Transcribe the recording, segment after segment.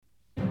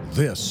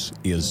This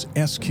is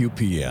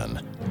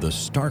SQPN, the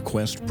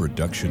StarQuest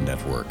Production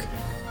Network,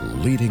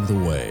 leading the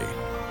way.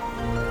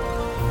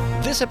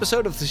 This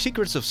episode of The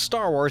Secrets of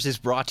Star Wars is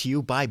brought to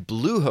you by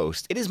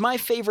Bluehost. It is my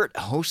favorite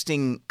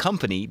hosting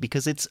company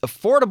because it's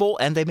affordable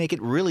and they make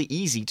it really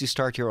easy to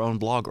start your own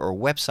blog or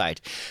website.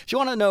 If you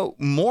want to know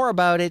more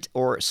about it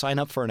or sign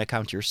up for an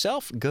account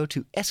yourself, go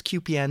to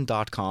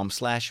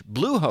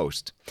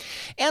sqpn.com/Bluehost.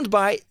 And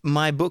by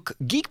my book,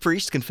 Geek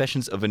Priest,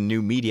 Confessions of a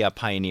New Media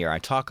Pioneer. I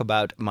talk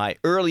about my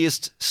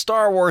earliest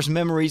Star Wars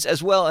memories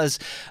as well as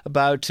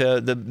about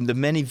the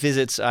many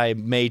visits I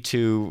made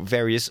to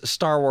various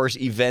Star Wars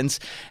events.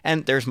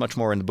 And there's much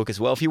more in the book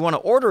as well. If you want to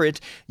order it,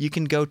 you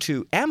can go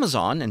to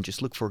Amazon and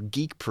just look for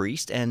Geek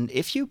Priest. And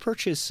if you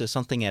purchase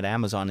something at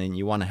Amazon and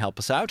you want to help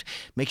us out,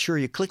 make sure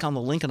you click on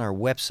the link on our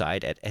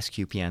website at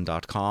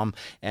sqpn.com,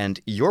 and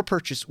your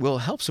purchase will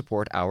help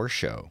support our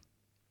show.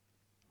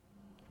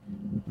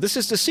 This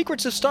is The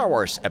Secrets of Star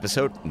Wars,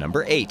 episode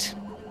number 8.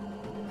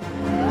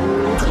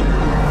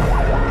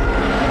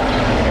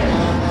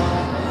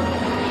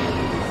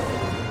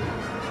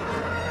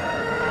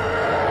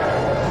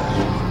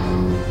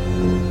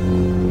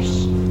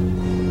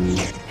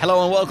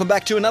 Hello and welcome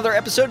back to another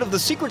episode of The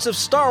Secrets of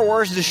Star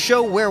Wars, the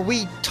show where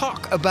we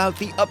talk about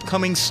the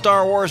upcoming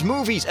Star Wars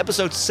movies.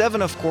 Episode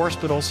 7, of course,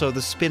 but also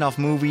the spin-off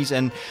movies,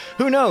 and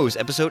who knows,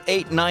 episode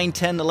 8, 9,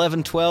 10,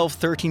 11, 12,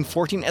 13,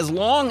 14. As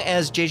long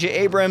as J.J.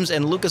 Abrams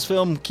and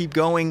Lucasfilm keep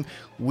going,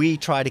 we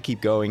try to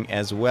keep going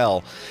as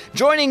well.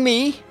 Joining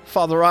me,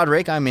 Father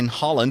Roderick, I'm in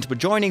Holland, but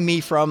joining me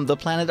from the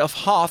planet of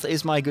Hoth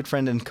is my good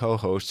friend and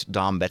co-host,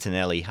 Dom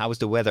Bettinelli. How is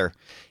the weather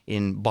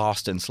in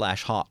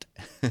Boston/Hot?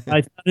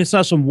 I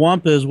saw some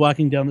wampas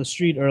walking down the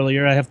street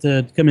earlier. I have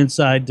to come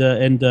inside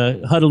and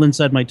huddle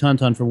inside my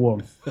tauntaun for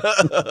warmth.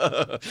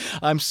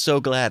 I'm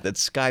so glad that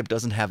Skype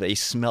doesn't have a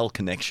smell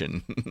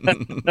connection.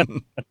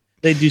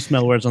 They do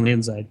smell worse on the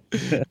inside.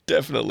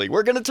 Definitely.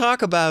 We're going to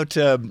talk about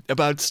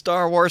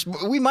Star Wars.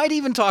 We might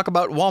even talk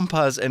about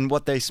wampas and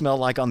what they smell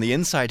like on the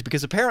inside,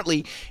 because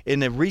apparently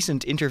in a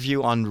recent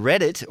interview on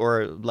Reddit,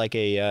 or like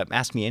a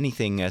Ask Me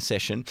Anything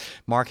session,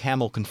 Mark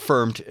Hamill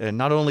confirmed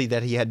not only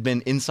that he had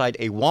been inside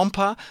a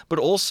wampa, but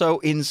also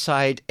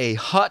inside a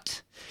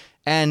hut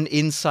and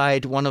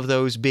inside one of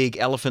those big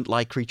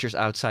elephant-like creatures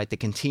outside the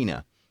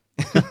cantina.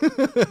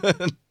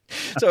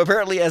 So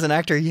apparently, as an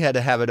actor, he had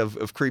a habit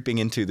of creeping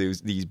into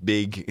these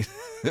big,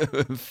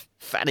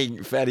 fatty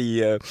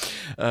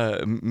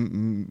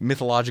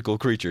mythological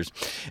creatures.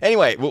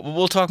 Anyway,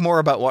 we'll talk more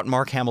about what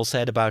Mark Hamill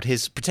said about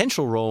his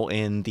potential role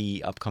in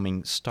the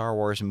upcoming Star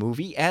Wars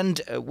movie,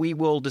 and we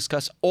will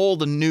discuss all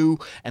the new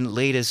and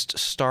latest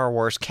Star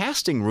Wars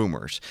casting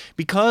rumors,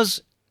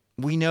 because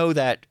we know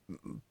that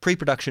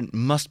pre-production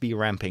must be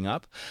ramping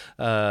up.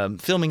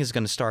 Filming is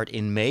going to start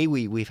in May.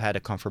 We've had a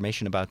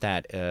confirmation about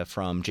that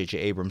from J.J.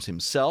 Abrams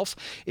himself.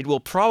 It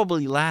will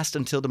probably last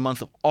until the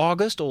month of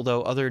August,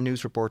 although other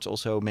news reports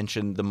also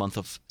mention the month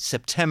of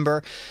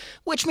September,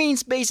 which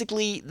means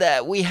basically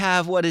that we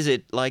have,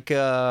 like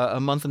a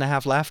month and a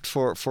half left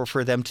for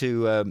them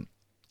to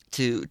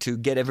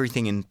get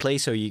everything in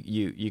place, so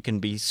you can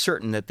be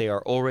certain that they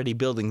are already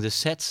building the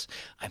sets.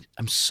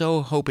 I'm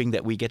so hoping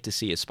that we get to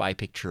see a spy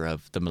picture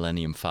of the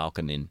Millennium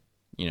Falcon in,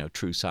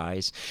 true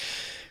size.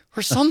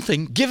 Or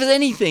something. Give it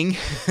anything.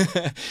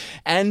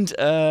 And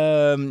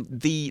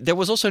there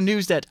was also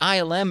news that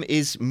ILM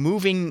is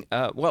moving,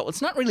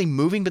 it's not really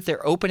moving, but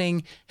they're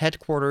opening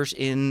headquarters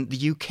in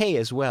the UK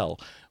as well,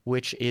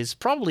 which is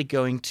probably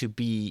going to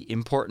be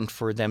important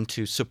for them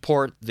to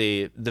support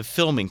the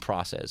filming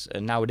process.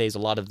 And nowadays, a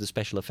lot of the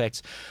special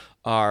effects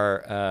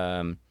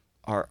are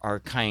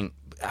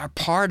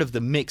part of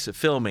the mix of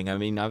filming. I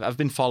mean, I've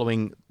been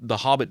following the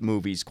Hobbit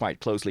movies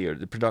quite closely, or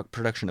the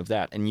production of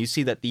that, and you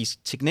see that these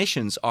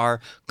technicians are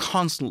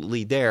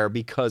constantly there,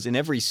 because in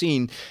every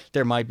scene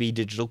there might be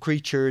digital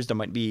creatures, there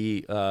might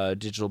be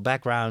digital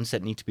backgrounds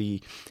that need to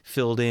be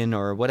filled in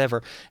or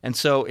whatever, and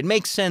so it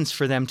makes sense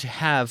for them to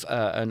have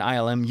an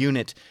ILM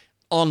unit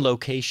on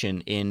location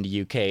in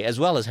the UK, as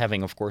well as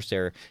having, of course,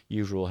 their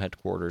usual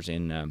headquarters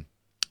in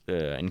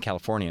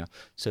California,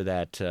 so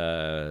that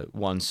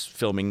once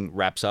filming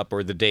wraps up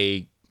or the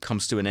day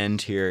comes to an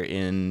end here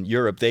in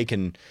Europe, they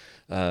can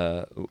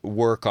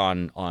work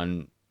on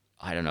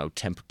I don't know,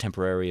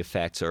 temporary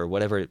effects or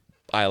whatever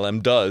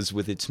ILM does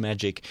with its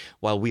magic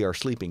while we are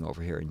sleeping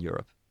over here in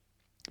Europe.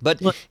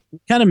 But it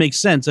kind of makes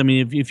sense. I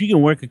mean, if you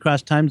can work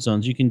across time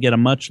zones, you can get a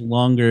much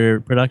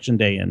longer production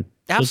day in.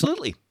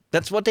 Absolutely.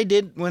 That's what they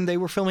did when they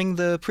were filming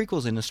the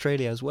prequels in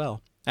Australia as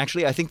well.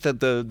 Actually, I think that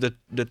the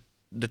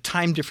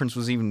time difference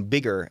was even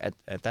bigger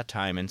at that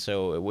time, and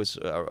so it was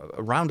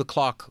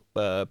around-the-clock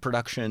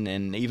production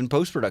and even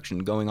post-production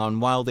going on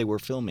while they were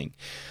filming.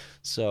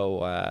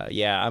 So,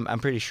 I'm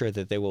pretty sure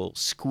that they will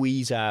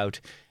squeeze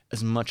out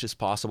as much as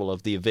possible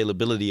of the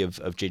availability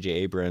of J.J.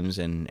 Abrams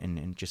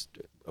and just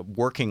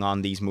working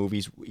on these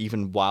movies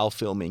even while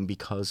filming,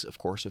 because, of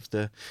course, of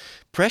the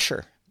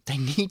pressure. They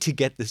need to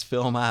get this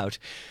film out.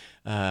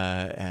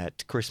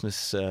 at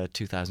Christmas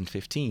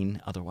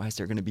 2015. Otherwise,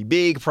 there are going to be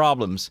big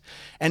problems.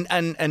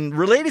 And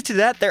related to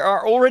that, there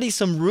are already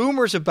some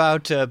rumors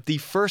about the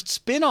first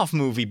spin-off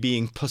movie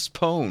being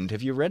postponed.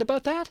 Have you read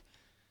about that?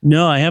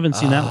 No, I haven't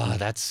seen that one.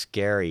 That's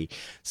scary.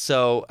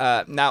 So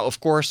now, of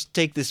course,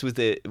 take this with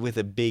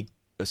a big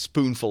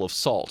spoonful of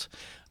salt.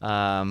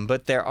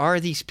 But there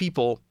are these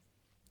people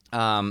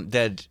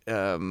that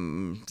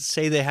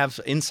say they have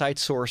inside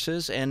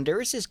sources, and there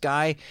is this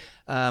guy.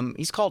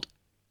 He's called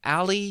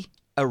Ali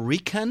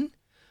Arikan.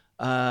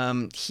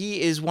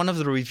 He is one of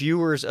the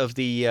reviewers of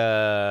the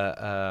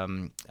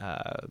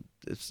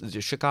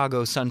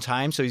Chicago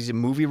Sun-Times, so he's a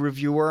movie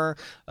reviewer.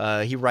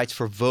 He writes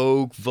for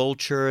Vogue,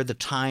 Vulture, The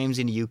Times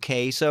in the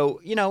UK. So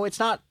it's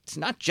not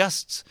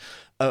just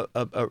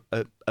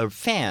a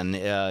fan.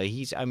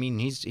 He's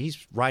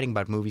writing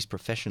about movies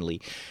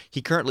professionally.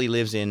 He currently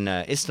lives in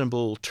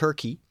Istanbul,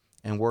 Turkey,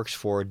 and works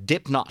for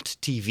Dipnot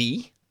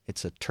TV.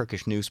 It's a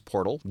Turkish news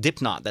portal.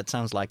 Dipnot, that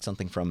sounds like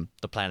something from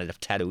the planet of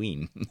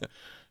Tatooine.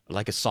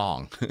 Like a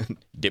song.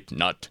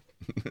 Dipnot.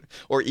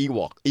 Or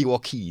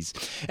Ewokese.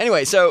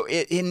 Anyway, so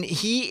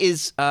he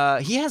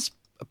has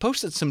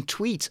posted some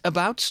tweets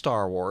about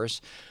Star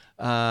Wars.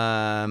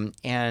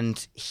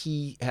 And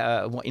he,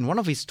 in one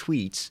of his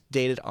tweets,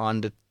 dated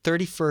on the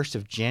 31st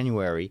of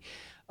January,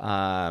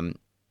 the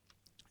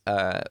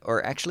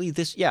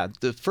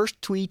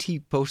first tweet he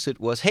posted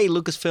was, "Hey,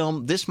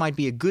 Lucasfilm, this might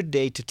be a good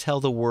day to tell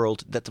the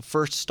world that the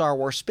first Star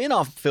Wars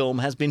spin-off film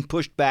has been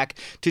pushed back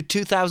to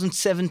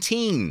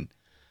 2017.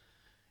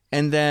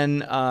 And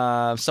then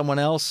someone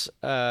else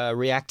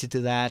reacted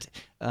to that,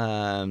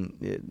 but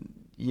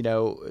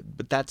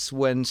that's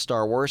when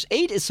Star Wars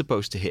 8 is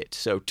supposed to hit.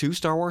 So 2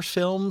 Star Wars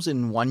films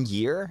in 1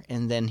 year.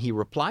 And then he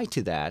replied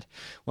to that,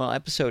 well,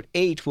 Episode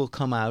 8 will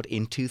come out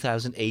in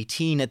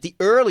 2018 at the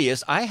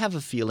earliest. I have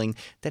a feeling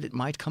that it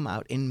might come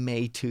out in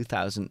May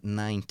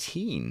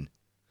 2019.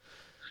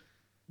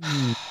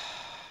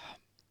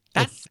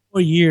 That's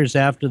 4 years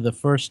after the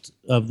first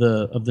of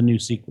the new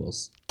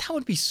sequels. That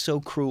would be so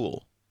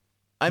cruel.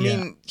 I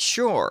mean,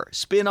 sure,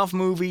 spin-off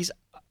movies,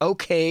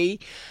 okay,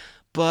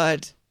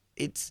 but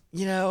it's,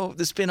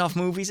 the spin-off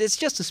movies, it's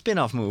just a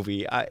spin-off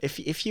movie.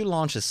 If you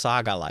launch a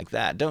saga like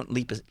that, don't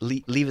leave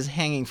us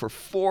hanging for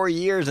 4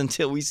 years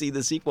until we see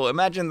the sequel.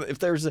 Imagine if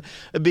there's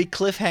a big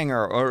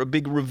cliffhanger or a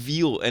big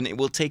reveal, and it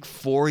will take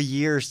 4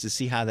 years to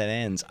see how that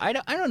ends. I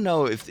don't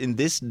know if in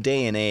this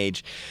day and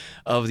age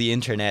of the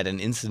internet and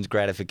instant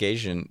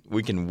gratification,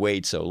 we can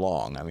wait so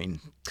long. I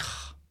mean...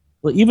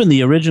 Well, even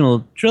the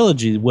original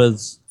trilogy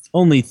was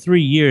only 3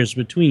 years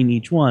between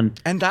each one.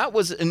 And that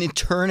was an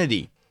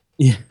eternity.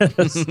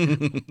 Yes.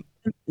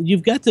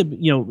 You've got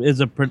to,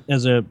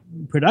 as a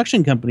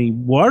production company,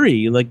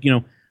 worry.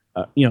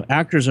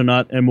 Actors are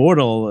not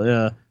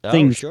immortal.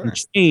 Things can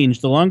change.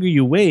 The longer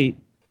you wait,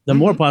 the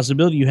more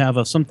possibility you have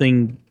of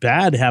something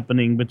bad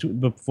happening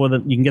before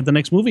you can get the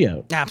next movie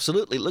out.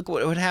 Absolutely. Look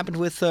what happened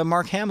with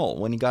Mark Hamill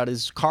when he got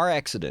his car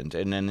accident,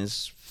 and then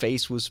his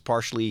face was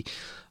partially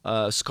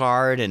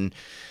scarred, and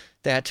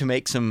they had to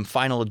make some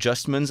final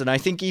adjustments. And I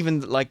think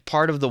even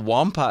part of the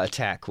Wampa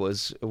attack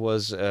was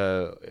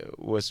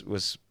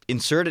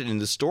inserted in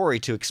the story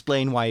to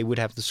explain why he would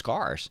have the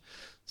scars.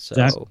 So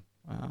exactly.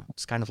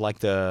 It's kind of like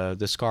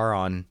the scar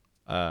on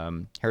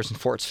Harrison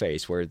Ford's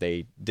face, where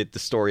they did the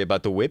story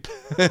about the whip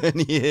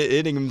and he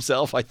hitting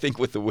himself, I think,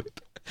 with the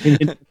whip.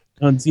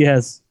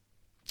 Yes.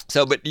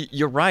 So, but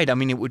you're right. I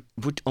mean, it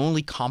would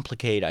only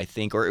complicate, I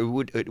think, or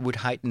it would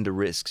heighten the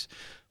risks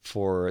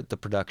for the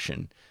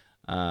production.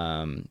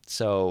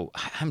 So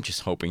I'm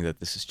just hoping that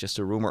this is just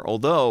a rumor.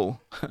 Although,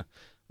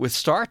 with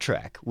Star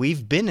Trek,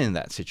 we've been in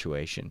that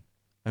situation.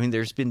 I mean,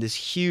 there's been this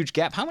huge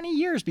gap. How many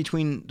years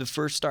between the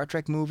first Star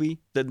Trek movie,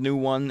 the new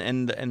one,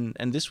 and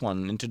this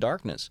one, Into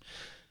Darkness?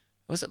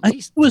 It was at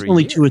least 3 years.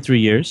 Only 2 or 3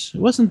 years. It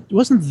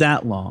wasn't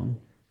that long.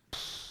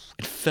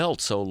 It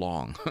felt so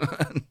long.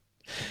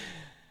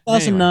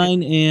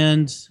 2009,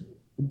 and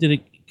did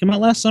it come out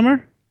last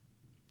summer?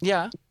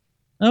 Yeah.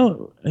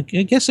 Oh, I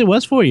guess it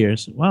was 4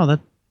 years. Wow, that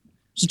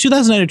was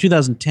 2009 or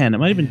 2010. It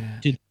might have been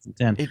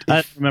 2010. I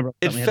don't remember.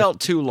 It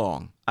felt too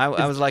long.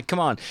 I was like, come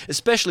on,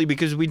 especially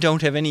because we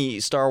don't have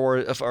any Star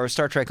Wars or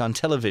Star Trek on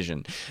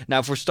television.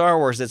 Now, for Star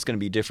Wars, that's going to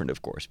be different,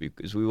 of course,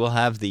 because we will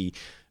have the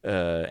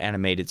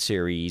animated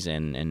series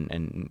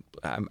and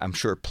I'm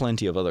sure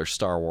plenty of other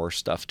Star Wars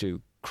stuff to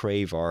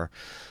crave our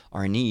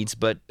needs,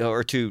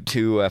 or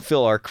to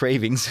fill our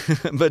cravings.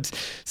 But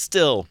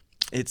still,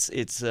 it's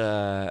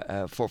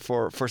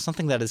for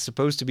something that is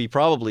supposed to be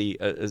probably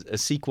a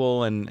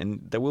sequel,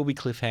 and there will be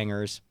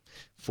cliffhangers.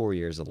 4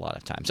 years, a lot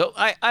of time. So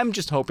I'm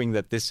just hoping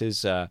that this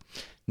is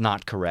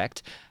not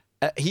correct.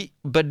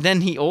 But then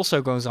he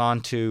also goes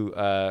on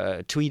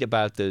to tweet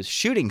about the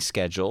shooting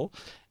schedule,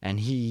 and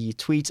he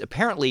tweets,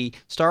 apparently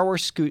Star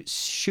Wars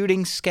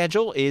shooting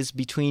schedule is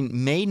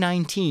between May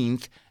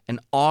 19th and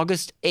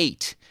August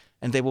 8th,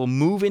 and they will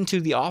move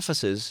into the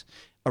offices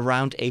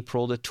around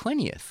April the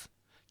 20th.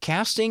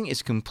 Casting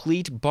is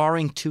complete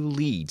barring 2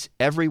 leads.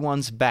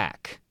 Everyone's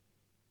back.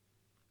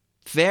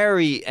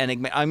 Very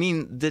enigmatic. I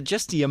mean,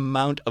 just the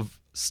amount of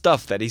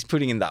stuff that he's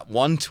putting in that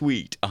one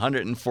tweet,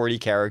 140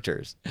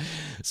 characters.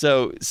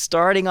 So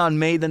starting on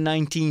May the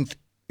 19th,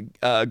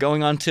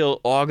 going on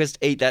till August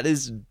 8th, that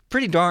is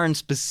pretty darn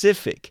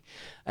specific.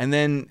 And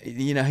then,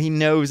 he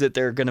knows that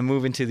they're going to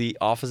move into the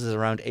offices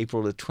around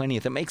April the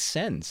 20th. It makes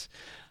sense.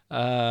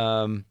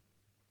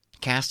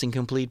 Casting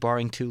complete,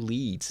 barring 2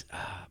 leads.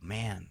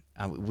 Man,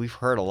 we've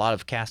heard a lot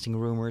of casting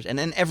rumors. And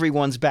then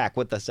everyone's back.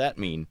 What does that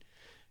mean?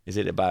 Is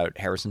it about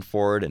Harrison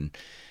Ford and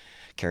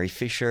Carrie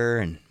Fisher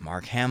and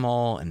Mark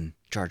Hamill and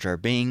Jar Jar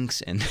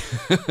Binks? And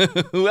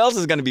who else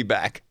is going to be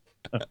back?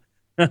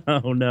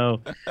 Oh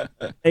no!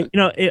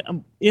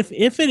 If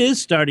it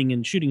is starting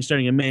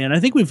in May, and I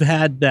think we've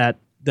had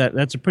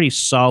that's a pretty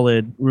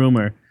solid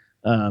rumor.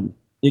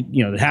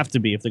 It'd have to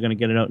be if they're going to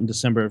get it out in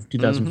December of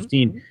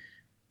 2015. Mm-hmm.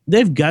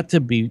 They've got to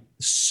be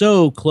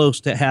so close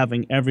to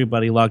having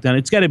everybody locked down.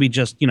 It's got to be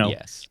just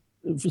yes.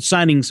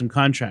 signing some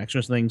contracts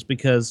or things,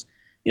 because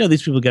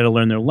these people got to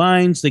learn their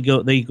lines. They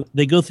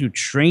go through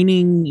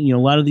training. A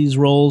lot of these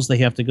roles they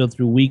have to go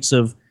through weeks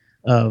of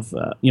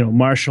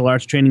martial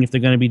arts training if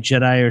they're going to be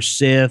Jedi or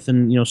Sith,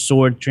 and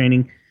sword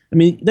training. I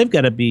mean, they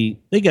got to be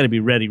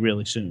ready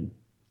really soon.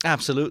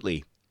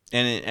 Absolutely,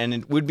 and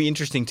it would be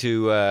interesting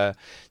to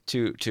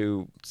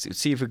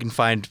see if we can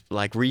find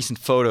like recent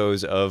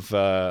photos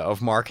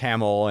of Mark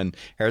Hamill and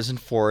Harrison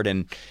Ford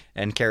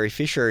and Carrie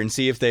Fisher, and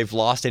see if they've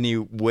lost any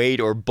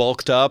weight or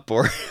bulked up,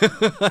 or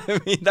I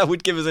mean, that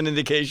would give us an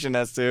indication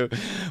as to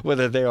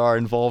whether they are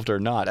involved or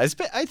not.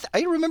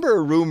 I remember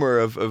a rumor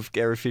of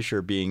Carrie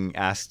Fisher being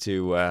asked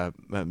to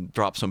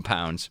drop some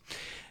pounds,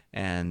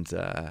 and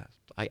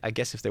I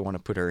guess if they want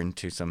to put her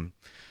into some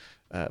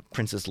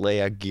Princess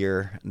Leia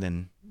gear,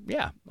 then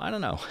yeah, I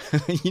don't know.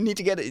 You need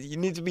to get it. You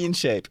need to be in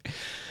shape.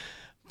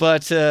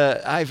 But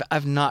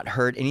I've not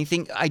heard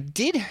anything. I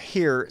did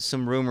hear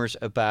some rumors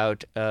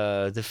about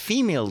the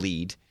female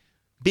lead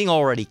being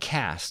already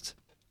cast,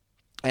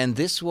 and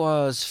this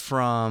was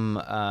from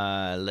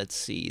let's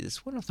see, this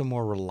is one of the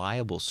more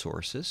reliable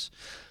sources.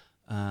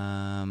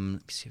 Let me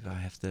see if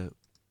I can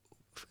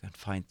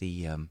find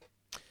the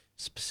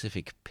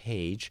specific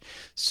page.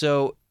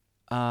 So.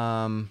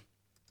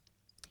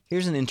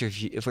 Here's an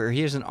interview.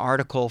 Here's an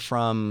article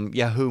from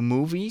Yahoo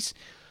Movies.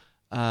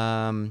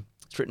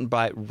 It's written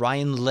by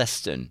Ryan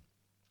Leston.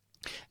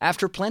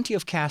 After plenty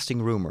of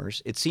casting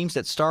rumors, it seems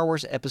that Star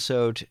Wars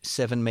Episode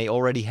 7 may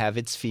already have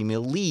its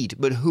female lead.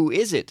 But who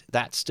is it?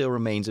 That still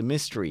remains a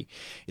mystery.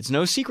 It's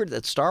no secret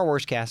that Star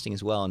Wars casting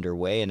is well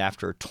underway, and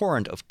after a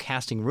torrent of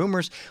casting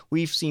rumors,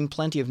 we've seen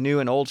plenty of new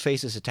and old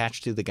faces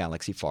attached to the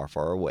galaxy far,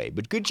 far away.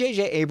 But good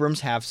J.J.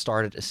 Abrams have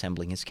started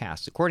assembling his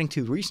cast. According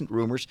to recent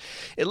rumors,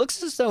 it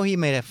looks as though he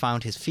may have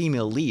found his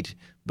female lead.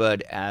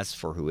 But as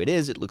for who it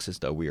is, it looks as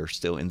though we are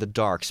still in the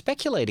dark.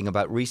 Speculating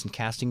about recent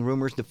casting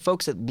rumors, the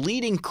folks at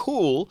Bleeding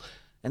Cool,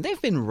 and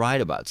they've been right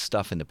about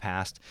stuff in the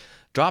past,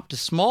 dropped a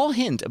small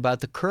hint about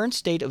the current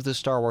state of the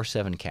Star Wars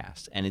 7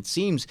 cast. And it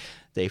seems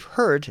they've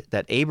heard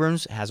that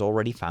Abrams has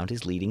already found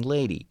his leading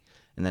lady.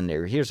 And then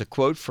here's a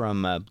quote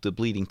from the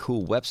Bleeding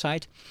Cool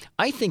website.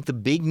 I think the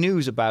big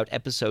news about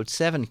Episode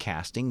 7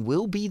 casting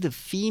will be the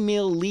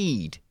female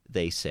lead,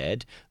 they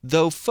said,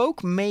 though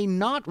folk may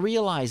not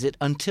realize it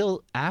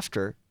until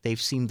after they've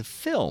seen the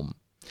film.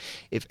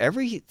 If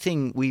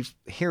everything we've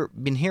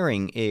been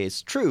hearing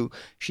is true,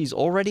 she's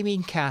already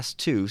been cast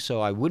too,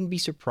 so I wouldn't be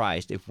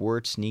surprised if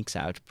word sneaks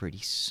out pretty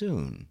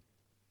soon.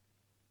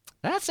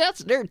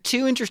 There are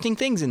 2 interesting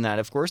things in that,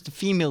 of course. The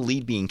female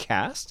lead being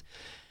cast,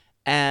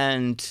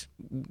 and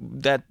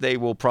that they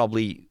will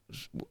probably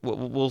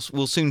we'll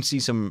soon see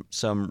some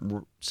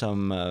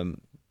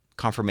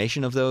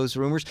confirmation of those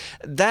rumors.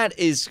 That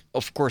is,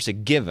 of course, a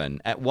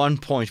given. At one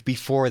point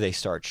before they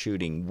start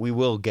shooting, we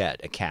will get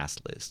a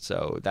cast list.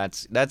 So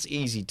that's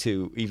easy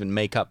to even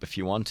make up if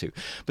you want to.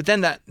 But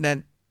then that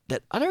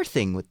other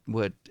thing with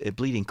what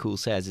Bleeding Cool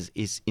says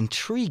is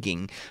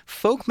intriguing.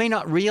 Folk may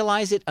not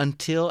realize it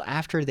until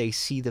after they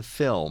see the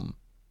film.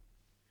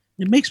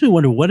 It makes me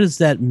wonder, what does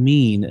that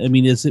mean? I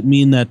mean, does it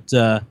mean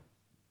that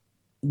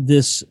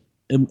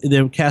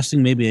they're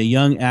casting maybe a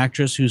young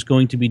actress who's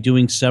going to be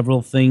doing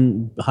several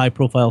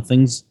high-profile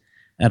things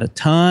at a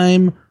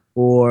time,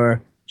 or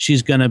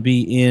she's going to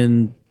be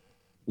in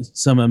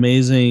some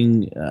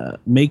amazing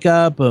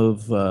makeup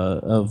of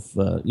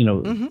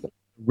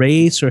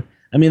race, or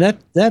I mean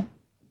that's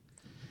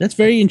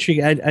very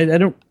intriguing. I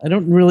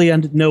don't really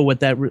know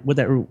what that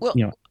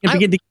I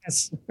begin to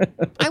guess.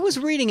 I was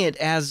reading it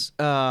as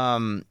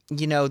so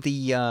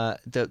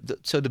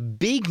the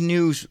big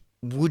news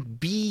would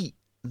be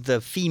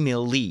the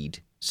female lead.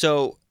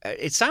 So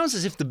it sounds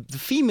as if the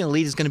female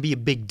lead is going to be a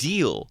big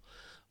deal.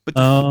 But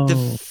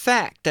the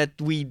fact that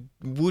we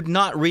would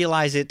not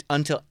realize it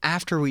until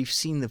after we've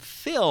seen the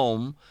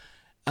film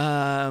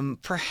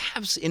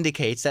perhaps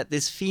indicates that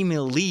this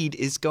female lead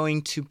is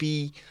going to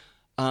be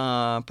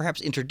perhaps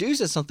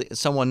introduced as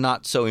someone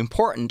not so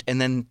important,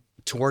 and then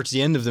towards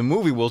the end of the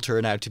movie will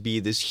turn out to be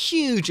this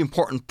huge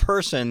important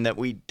person that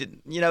we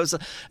didn't, so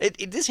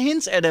this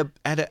hints at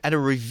a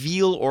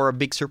reveal or a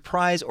big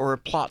surprise or a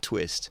plot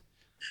twist.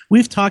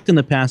 We've talked in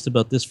the past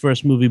about this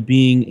first movie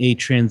being a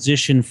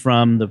transition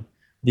from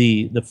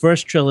the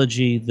first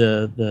trilogy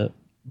to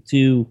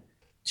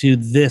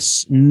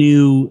this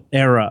new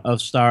era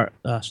of Star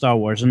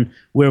Wars, and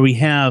where we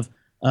have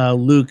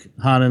Luke,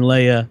 Han, and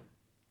Leia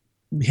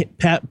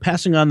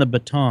passing on the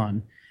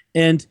baton.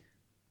 And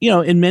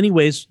in many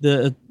ways,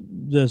 the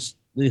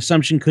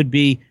assumption could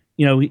be,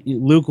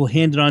 Luke will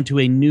hand it on to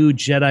a new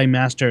Jedi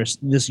Master,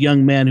 this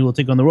young man who will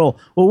take on the role.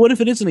 Well, what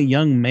if it isn't a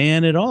young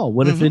man at all?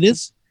 What if it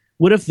is?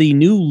 What if the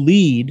new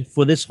lead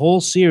for this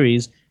whole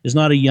series is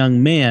not a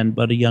young man,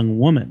 but a young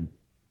woman?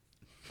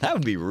 That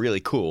would be really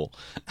cool.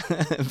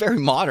 Very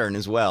modern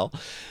as well.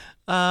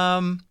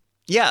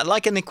 Yeah,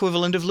 like an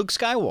equivalent of Luke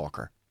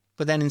Skywalker.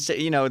 But then instead,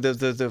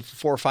 the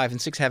 4, 5,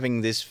 and 6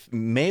 having this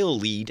male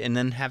lead and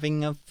then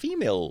having a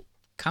female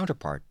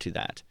counterpart to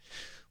that.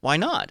 Why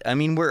not? I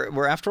mean,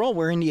 we're after all,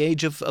 we're in the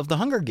age of the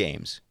Hunger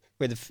Games,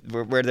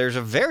 where there's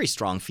a very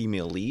strong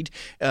female lead.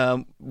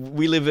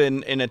 We live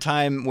in a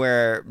time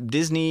where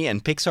Disney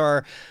and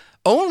Pixar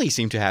only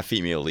seem to have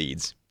female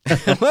leads.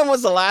 When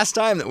was the last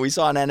time that we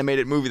saw an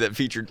animated movie that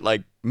featured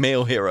like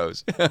male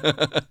heroes?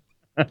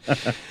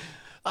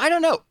 I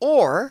don't know.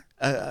 Or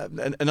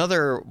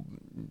another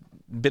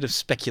bit of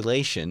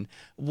speculation.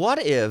 What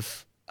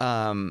if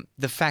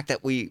the fact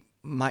that we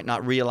might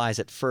not realize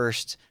at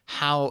first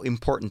how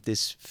important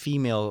this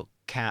female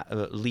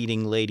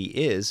leading lady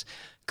is,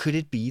 could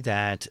it be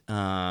that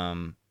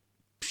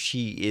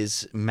she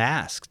is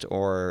masked,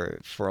 or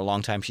for a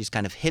long time she's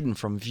kind of hidden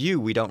from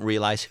view? We don't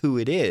realize who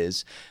it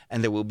is,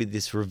 and there will be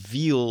this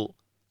reveal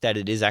that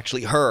it is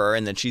actually her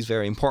and that she's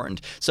very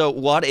important. So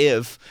what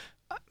if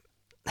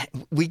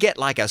we get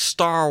like a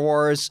Star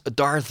Wars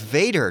Darth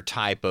Vader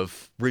type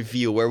of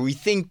reveal where we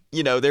think,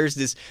 there's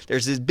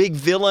this big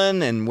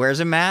villain and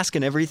wears a mask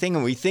and everything,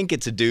 and we think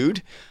it's a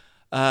dude,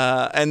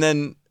 and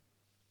then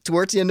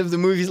towards the end of the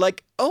movie, he's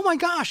like, oh my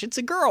gosh, it's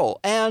a girl,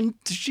 and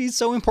she's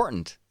so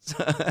important.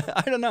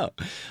 I don't know.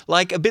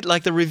 Like a bit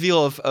like the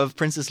reveal of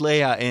Princess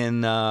Leia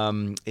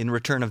in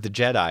Return of the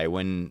Jedi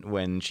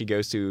when she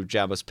goes to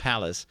Jabba's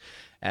palace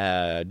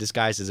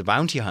disguised as a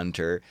bounty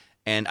hunter,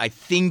 and I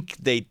think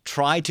they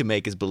tried to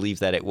make us believe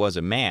that it was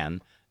a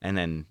man, and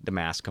then the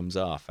mask comes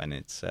off and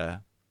it's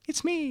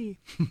me.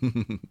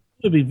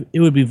 It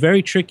would be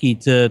very tricky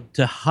to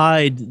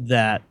hide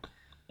that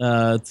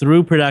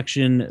through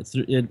production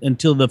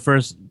until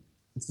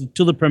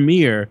the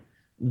premiere.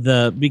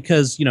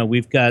 Because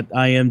we've got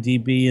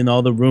IMDb and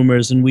all the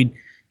rumors, and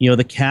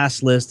the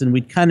cast list, and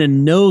we'd kind of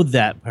know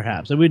that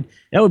perhaps that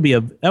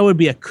would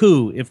be a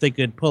coup if they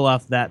could pull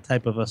off that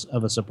type of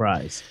a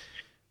surprise.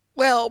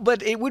 Well,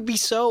 but it would be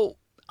so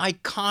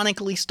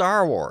iconically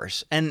Star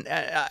Wars, and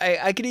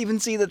I could even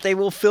see that they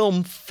will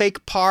film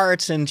fake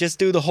parts and just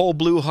do the whole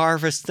Blue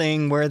Harvest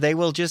thing where they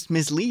will just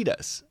mislead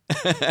us,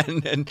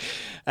 and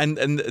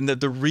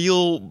the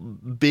real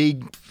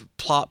big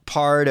plot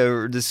part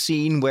or the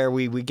scene where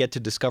we get to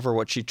discover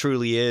what she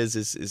truly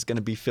is going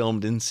to be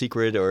filmed in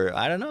secret, or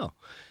I don't know.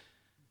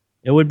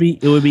 It would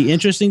be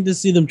interesting to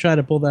see them try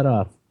to pull that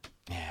off.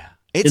 Yeah.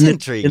 It's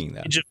intriguing,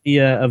 though.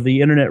 Of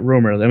the internet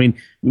rumors. I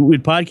mean,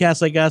 with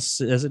podcasts like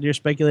us, as you're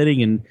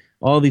speculating, and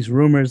all these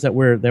rumors that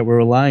we're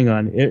relying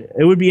on, it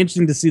would be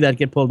interesting to see that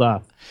get pulled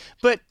off.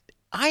 But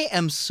I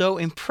am so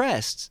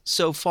impressed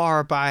so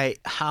far by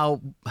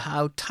how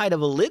tight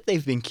of a lid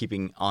they've been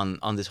keeping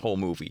on this whole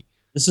movie.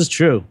 This is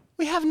true.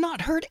 We have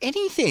not heard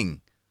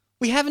anything.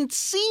 We haven't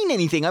seen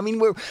anything. I mean,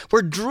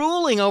 we're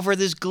drooling over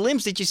this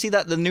glimpse. Did you see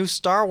that the new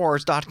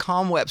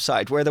StarWars.com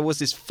website where there was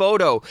this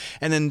photo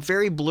and then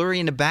very blurry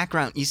in the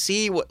background, you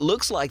see what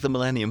looks like the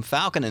Millennium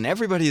Falcon, and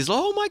everybody is,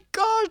 oh my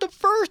gosh, the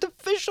first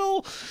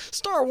official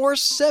Star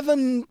Wars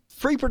 7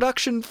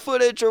 pre-production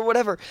footage or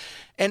whatever.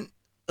 And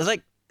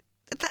like,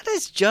 that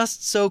is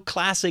just so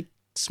classic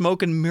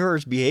smoke and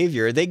mirrors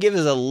behavior. They give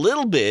us a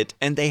little bit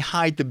and they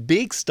hide the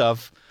big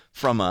stuff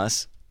from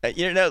us.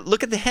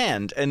 Look at the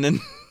hand, and then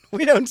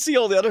we don't see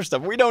all the other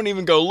stuff. We don't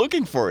even go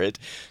looking for it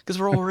because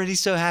we're already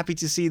so happy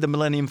to see the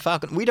Millennium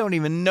Falcon. We don't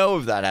even know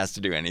if that has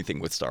to do anything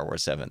with Star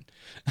Wars 7.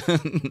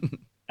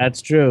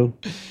 That's true.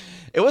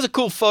 It was a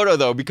cool photo,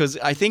 though, because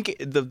I think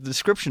the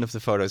description of the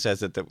photo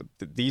says that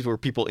these were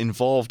people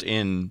involved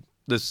in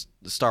this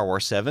Star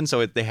Wars 7.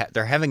 So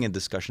they're having a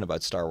discussion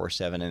about Star Wars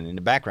 7. And in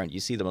the background, you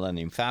see the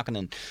Millennium Falcon.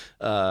 And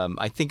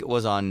I think it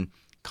was on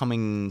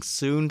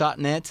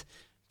comingsoon.net.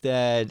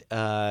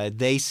 That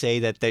they say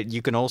that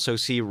you can also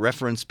see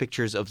reference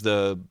pictures of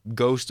the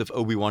ghost of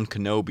Obi-Wan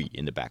Kenobi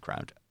in the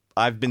background.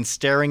 I've been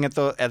staring at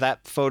that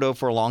photo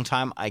for a long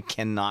time. I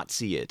cannot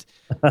see it.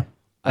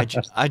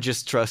 I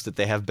just trust that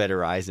they have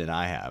better eyes than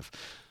I have.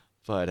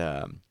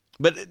 But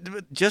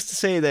just to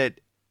say that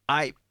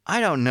I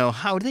don't know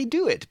how they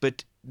do it,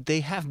 but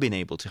they have been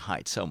able to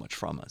hide so much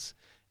from us.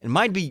 It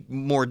might be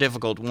more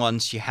difficult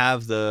once you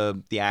have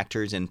the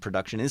actors and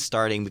production is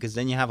starting, because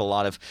then you have a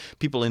lot of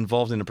people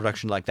involved in a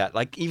production like that,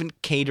 like even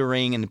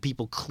catering and the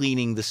people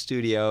cleaning the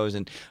studios.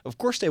 And of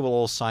course they will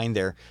all sign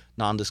their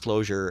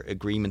non-disclosure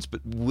agreements, but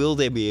will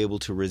they be able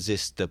to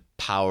resist the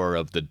power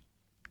of the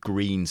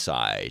green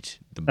side?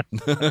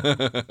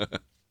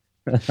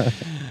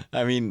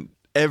 I mean,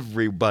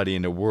 everybody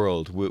in the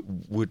world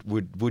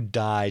would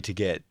die to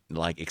get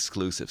like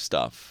exclusive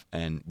stuff,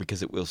 and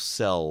because it will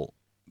sell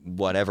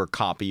whatever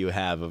copy you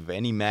have of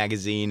any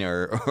magazine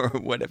or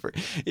whatever,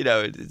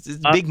 it's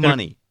big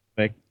money.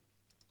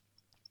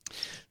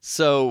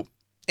 So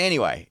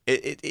anyway,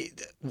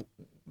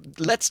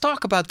 let's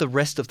talk about the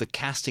rest of the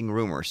casting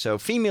rumor. So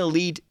female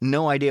lead,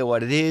 no idea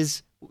what it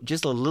is.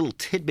 Just a little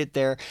tidbit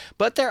there.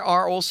 But there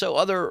are also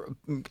other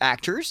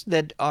actors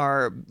that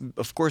are,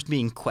 of course,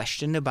 being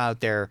questioned about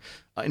their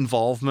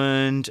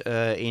involvement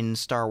in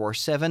Star Wars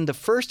 7. The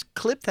first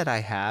clip that I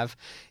have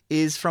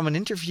is from an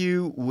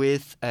interview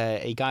with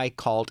a guy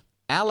called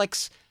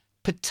Alex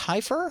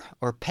Pettyfer,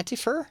 or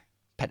Pettyfer.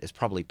 It's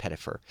probably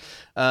Pettyfer.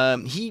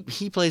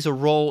 He plays a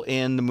role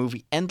in the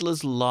movie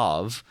Endless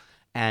Love,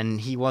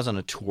 and he was on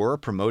a tour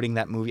promoting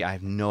that movie. I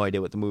have no idea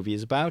what the movie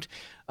is about.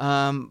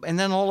 And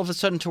then all of a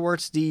sudden,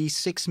 towards the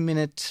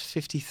 6-minute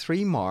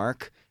 53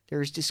 mark,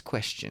 there's this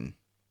question.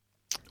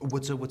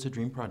 What's a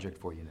dream project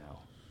for you now?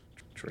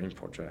 Dream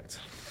project?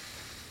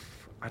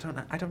 I don't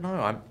know.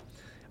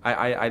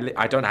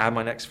 I don't have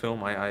my next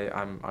film.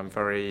 I'm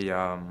very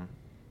I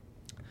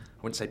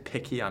wouldn't say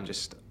picky. I'm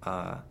just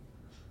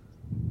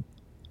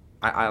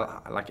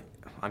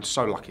I'm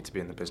so lucky to be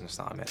in the business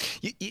that I'm in.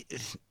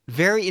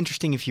 Very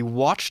interesting. If you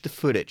watch the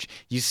footage,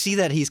 you see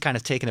that he's kind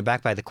of taken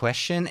aback by the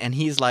question, and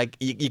he's like,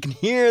 you can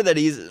hear that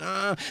he's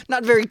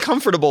not very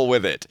comfortable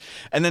with it.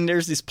 And then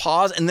there's this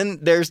pause, and then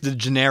there's the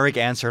generic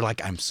answer,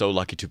 like, I'm so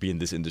lucky to be in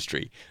this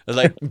industry. I was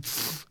like,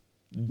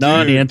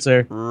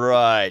 non-answer.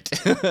 Right.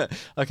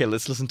 Okay,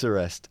 let's listen to the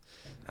rest.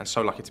 And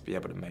so lucky to be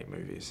able to make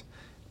movies.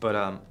 But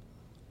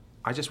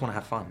I just want to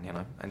have fun,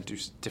 and do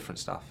different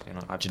stuff.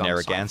 I've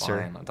generic done answer.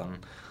 And I've done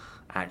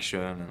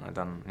action, and I've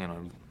done,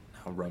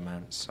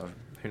 romance. So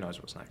who knows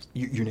what's next?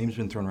 Your name's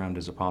been thrown around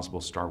as a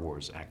possible Star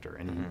Wars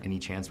actor. Any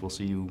chance we'll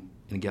see you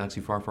in a galaxy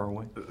far, far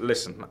away?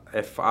 Listen,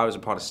 if I was a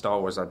part of Star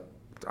Wars,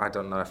 I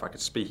don't know if I could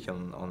speak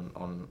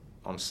on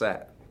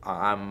set.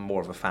 I'm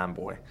more of a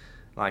fanboy.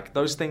 Like,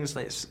 those things,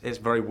 it's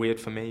very weird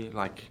for me.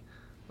 Like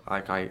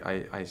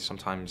I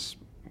sometimes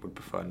would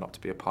prefer not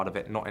to be a part of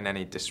it, not in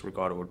any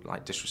disregard or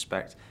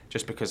disrespect,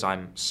 just because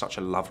I'm such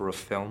a lover of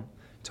film.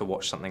 To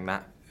watch something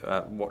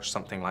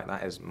like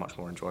that is much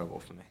more enjoyable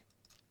for me.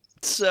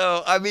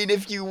 So, I mean,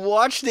 if you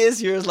watch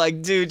this, you're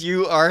like, dude,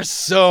 you are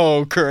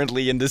so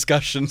currently in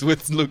discussions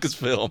with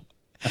Lucasfilm.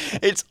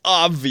 It's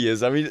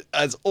obvious. I mean,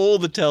 as all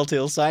the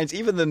telltale signs,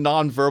 even the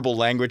non-verbal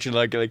language,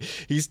 like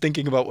he's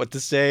thinking about what to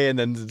say, and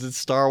then the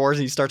Star Wars,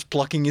 and he starts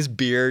plucking his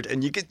beard,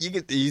 and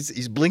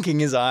he's blinking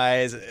his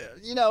eyes.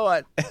 You know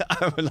what?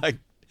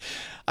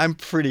 I'm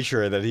pretty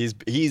sure that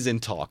he's in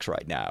talks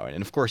right now,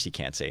 and of course he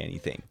can't say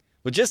anything.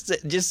 But just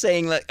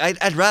saying, like,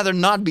 I'd rather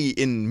not be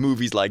in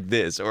movies like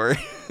this, or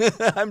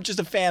I'm just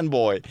a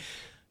fanboy.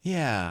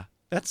 Yeah,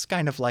 that's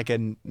kind of like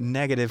a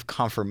negative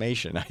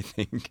confirmation, I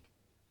think.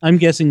 I'm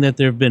guessing that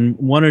there have been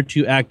one or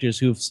two actors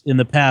who've in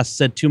the past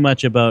said too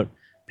much about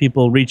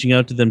people reaching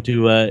out to them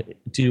to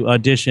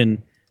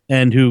audition,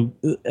 and who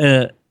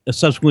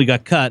subsequently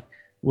got cut.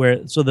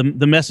 So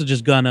the message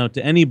has gone out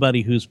to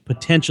anybody who's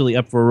potentially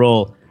up for a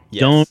role.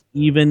 Yes. Don't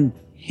even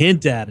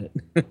hint at it.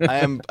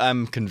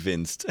 I'm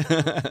convinced.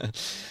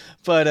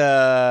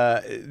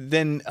 But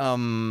then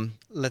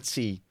let's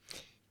see.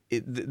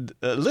 A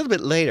little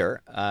bit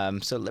later.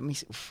 So let me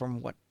see,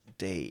 from what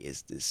day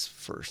is this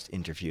first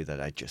interview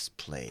that I just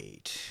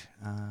played?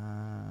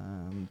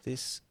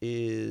 This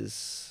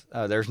is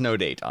there's no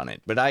date on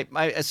it, but I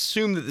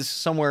assume that this is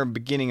somewhere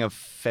beginning of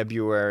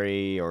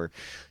February or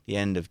the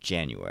end of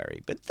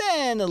January. But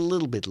then a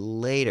little bit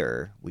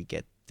later we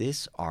get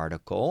this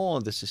article.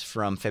 This is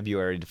from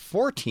February the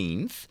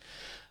 14th.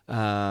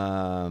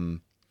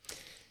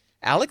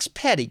 Alex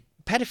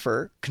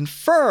Pettyfer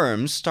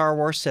confirms Star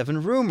Wars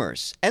 7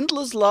 rumors.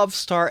 Endless Love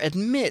star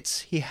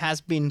admits he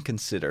has been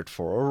considered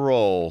for a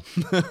role.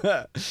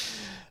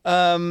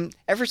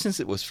 Ever since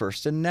it was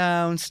first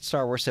announced,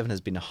 Star Wars 7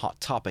 has been a hot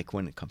topic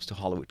when it comes to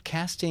Hollywood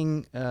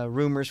casting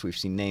rumors. We've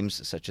seen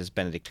names such as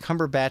Benedict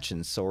Cumberbatch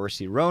and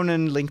Saoirse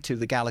Ronan linked to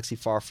the galaxy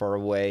far, far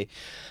away.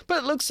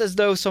 But it looks as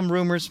though some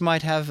rumors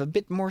might have a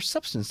bit more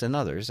substance than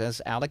others,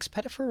 as Alex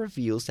Pettyfer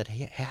reveals that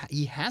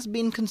he has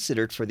been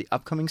considered for the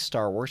upcoming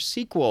Star Wars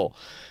sequel.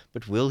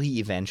 But will he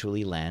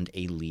eventually land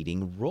a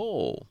leading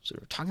role? So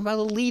we're talking about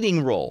a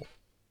leading role.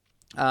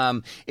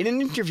 In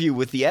an interview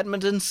with the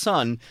Edmonton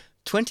Sun,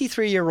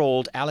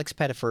 23-year-old Alex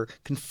Pettyfer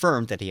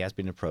confirmed that he has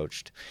been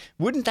approached.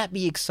 Wouldn't that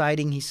be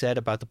exciting, he said,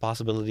 about the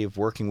possibility of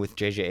working with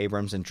J.J.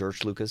 Abrams and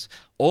George Lucas?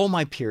 All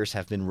my peers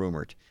have been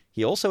rumored.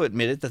 He also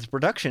admitted that the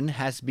production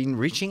has been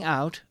reaching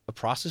out, a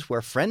process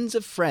where friends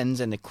of friends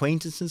and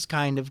acquaintances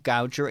kind of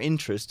gauge your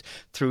interest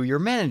through your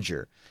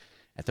manager.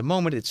 At the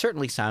moment, it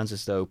certainly sounds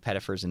as though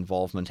Pettifer's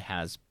involvement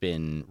has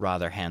been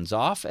rather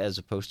hands-off, as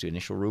opposed to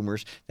initial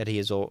rumors that he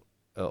has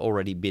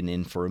already been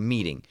in for a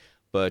meeting.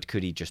 But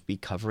could he just be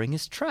covering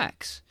his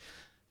tracks?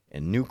 A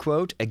new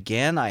quote,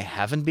 "Again, I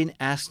haven't been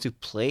asked to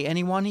play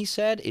anyone," he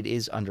said. "It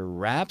is under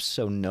wraps,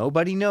 so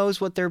nobody knows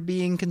what they're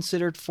being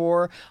considered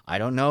for. I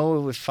don't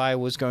know if I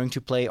was going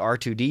to play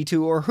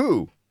R2-D2 or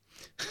who."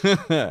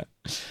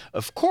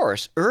 Of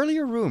course,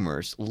 earlier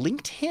rumors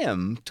linked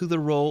him to the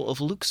role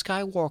of Luke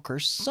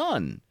Skywalker's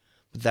son.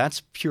 But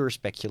that's pure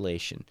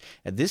speculation.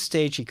 At this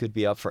stage, he could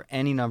be up for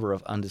any number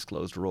of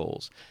undisclosed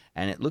roles.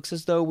 And it looks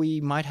as though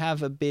we might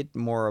have a bit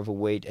more of a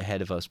wait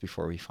ahead of us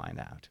before we find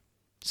out.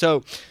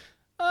 So,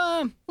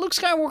 Luke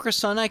Skywalker's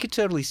son, I could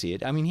totally see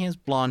it. I mean, he has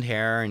blonde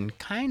hair and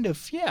kind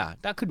of, yeah,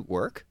 that could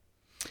work.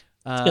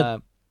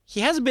 He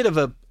has a bit of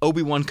a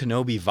Obi-Wan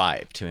Kenobi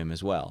vibe to him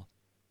as well.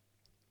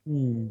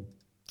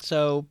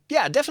 So,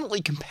 yeah,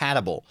 definitely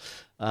compatible.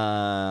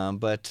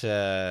 But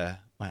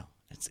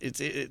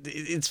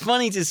it's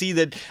funny to see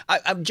that.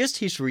 I'm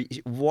just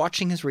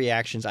watching his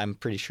reactions. I'm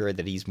pretty sure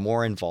that he's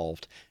more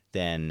involved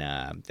than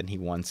he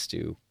wants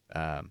to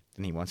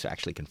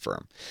actually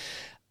confirm.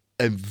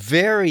 A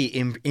very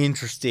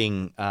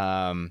interesting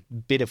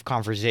bit of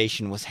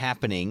conversation was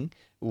happening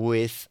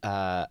with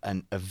a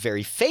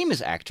very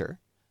famous actor,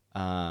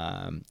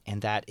 and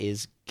that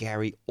is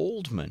Gary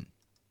Oldman.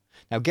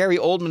 Now, Gary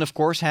Oldman, of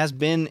course, has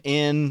been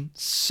in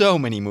so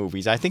many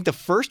movies. I think the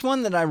first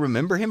one that I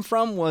remember him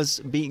from was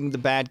being the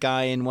bad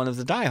guy in one of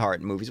the Die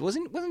Hard movies.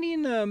 Wasn't he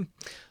in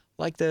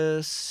like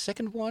the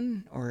second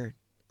one, or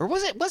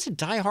was it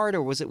Die Hard,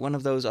 or was it one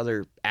of those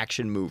other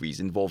action movies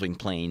involving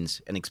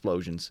planes and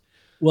explosions?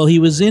 Well, he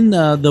was in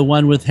the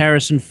one with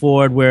Harrison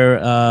Ford where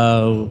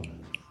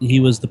he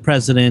was the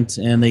president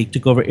and they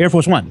took over Air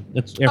Force One.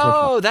 That's Air Force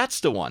One. That's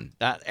the one.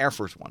 That Air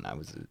Force One.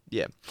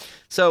 Yeah.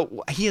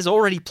 So he has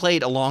already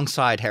played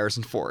alongside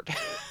Harrison Ford.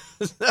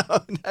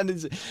 So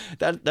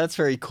that's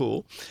very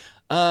cool.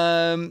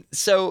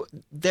 So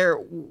there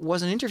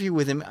was an interview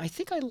with him. I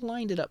think I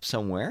lined it up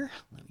somewhere.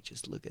 Let me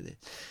just look at it.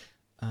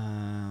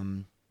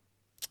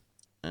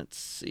 Let's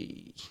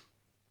see.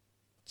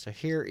 So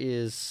here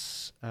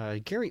is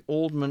Gary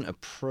Oldman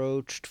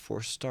approached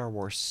for Star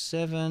Wars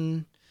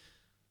VII.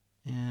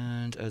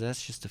 And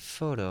that's just a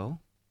photo.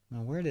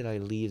 Now, where did I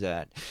leave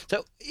that?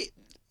 So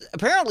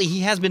apparently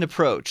he has been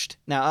approached.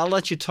 Now, I'll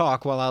let you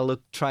talk while I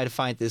try to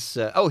find this.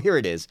 Here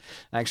it is,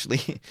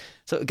 actually.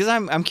 So, because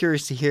I'm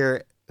curious to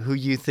hear who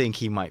you think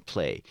he might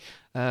play.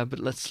 But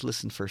let's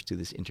listen first to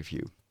this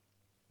interview.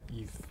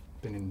 You've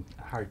been in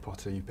Harry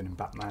Potter, you've been in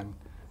Batman,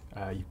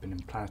 you've been in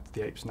Planet of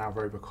the Apes, now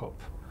Robocop.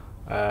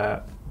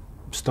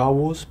 Star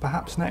Wars,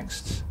 perhaps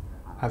next?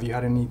 Have you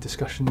had any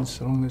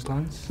discussions along those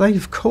lines?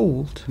 They've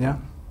called. Yeah.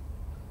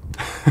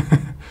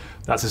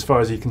 That's as far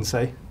as you can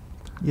say.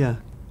 Yeah,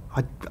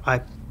 I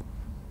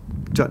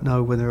don't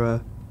know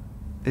whether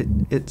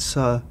it's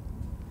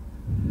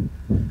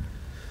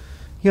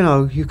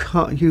you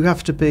can't. You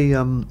have to be.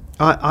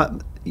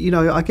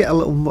 I get a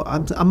little more.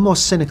 I'm more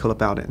cynical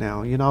about it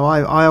now.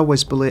 I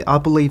always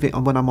believe it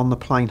when I'm on the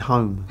plane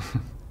home.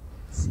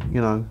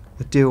 The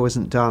deal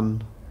isn't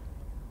done.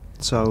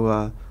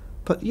 So,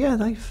 but yeah,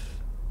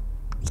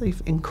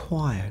 they've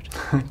inquired.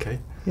 Okay.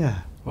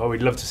 Yeah. Well,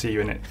 we'd love to see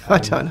you in it. I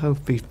don't know.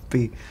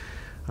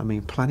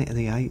 Planet of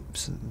the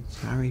Apes and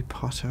Harry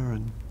Potter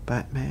and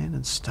Batman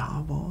and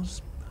Star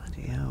Wars.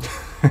 Bloody hell.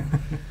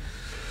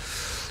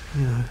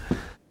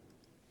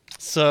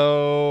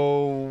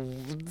 So,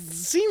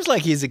 seems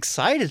like he's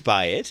excited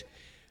by it,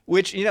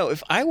 which,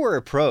 if I were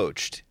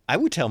approached, I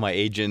would tell my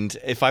agent,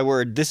 if I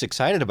were this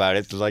excited about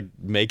it, to,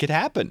 make it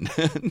happen.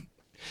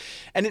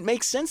 And it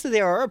makes sense that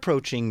they are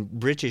approaching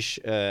British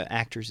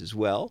actors as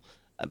well.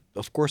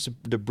 Of course,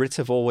 the Brits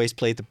have always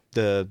played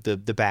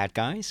the bad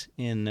guys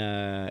in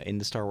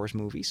the Star Wars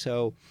movie.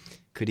 So,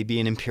 could he be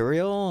an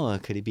Imperial?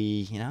 Could he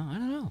be, I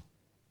don't know.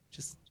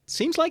 Just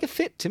seems like a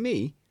fit to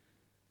me.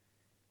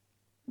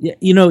 Yeah,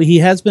 he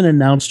has been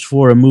announced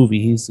for a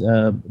movie.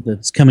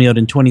 That's coming out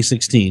in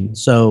 2016.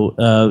 So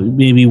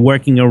maybe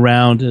working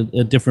around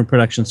a different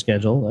production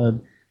schedule.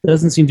 There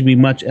doesn't seem to be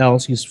much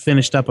else. He's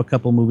finished up a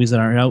couple movies that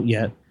aren't out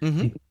yet.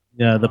 Mm-hmm.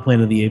 The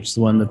Planet of the Apes,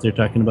 the one that they're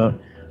talking about.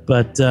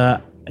 But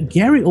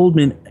Gary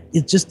Oldman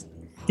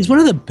he's one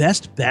of the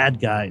best bad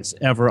guys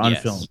ever on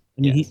film.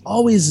 I mean, he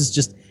always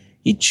is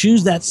he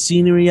chews that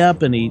scenery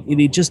up, and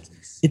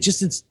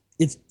it's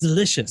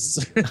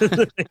delicious.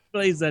 He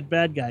plays that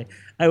bad guy.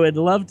 I would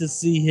love to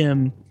see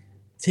him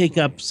take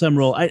up some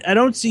role. I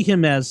don't see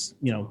him as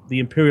the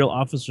Imperial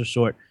officer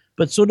sort,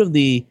 but sort of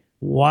the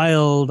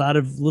wild,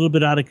 little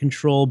bit out of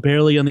control,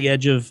 barely on the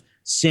edge of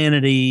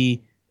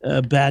sanity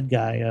bad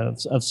guy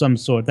of some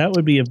sort. That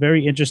would be a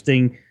very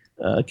interesting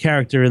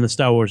character in the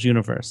Star Wars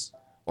universe.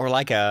 Or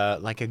like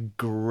a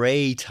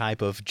gray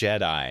type of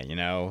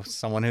Jedi,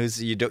 someone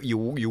who's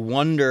you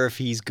wonder if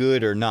he's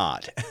good or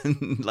not,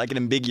 like an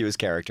ambiguous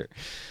character.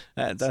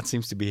 That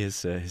seems to be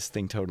his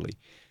thing totally.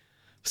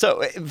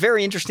 So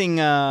very interesting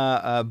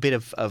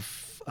bit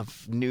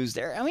of news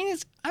there. I mean,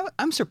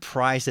 I'm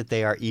surprised that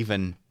they are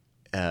even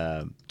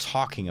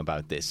talking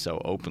about this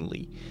so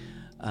openly.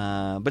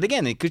 But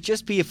again, it could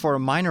just be for a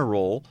minor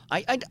role.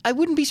 I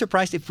wouldn't be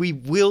surprised if we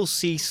will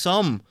see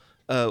some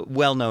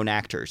well-known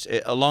actors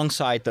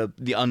alongside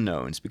the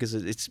unknowns, because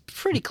it's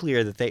pretty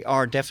clear that they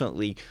are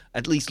definitely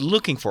at least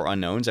looking for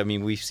unknowns. I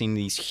mean, we've seen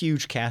these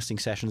huge casting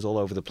sessions all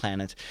over the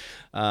planet.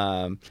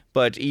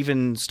 But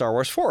even Star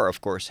Wars 4, of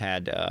course,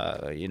 had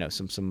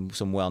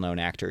some well-known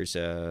actors.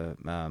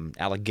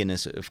 Alec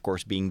Guinness, of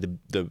course, being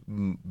the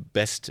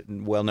best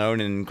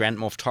well-known, and Grand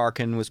Moff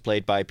Tarkin was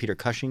played by Peter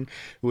Cushing,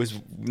 who was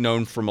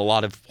known from a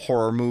lot of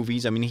horror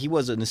movies. I mean, he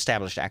was an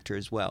established actor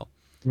as well.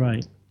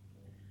 Right.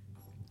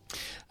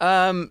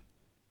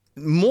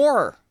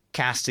 More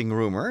casting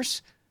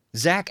rumors.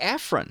 Zac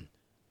Efron,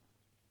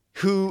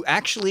 who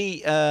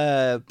actually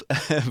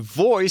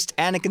voiced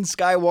Anakin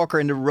Skywalker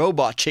in the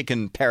Robot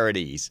Chicken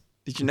parodies.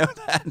 Did you know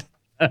that?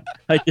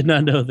 I did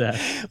not know that.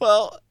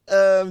 Well,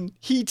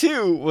 he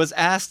too was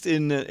asked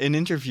in an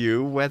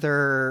interview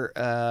whether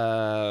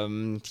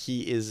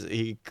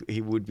he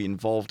would be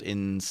involved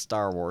in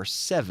Star Wars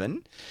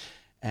 7.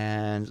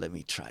 And let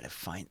me try to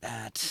find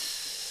that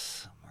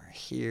somewhere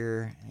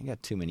here. I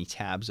got too many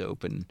tabs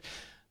open.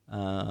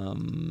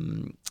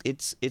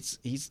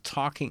 He's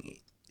talking.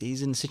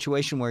 He's in a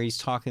situation where he's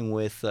talking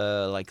with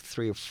like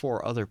 3 or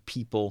 4 other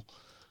people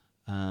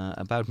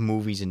about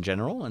movies in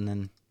general, and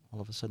then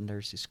all of a sudden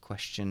there's this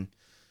question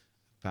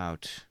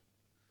about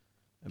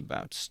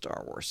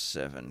Star Wars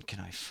 7.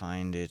 Can I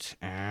find it?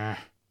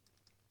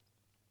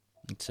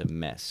 It's a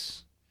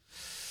mess.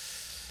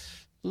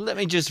 Let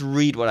me just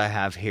read what I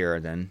have here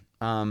then.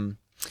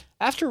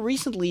 After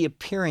recently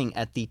appearing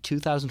at the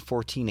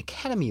 2014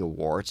 Academy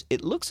Awards,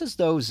 it looks as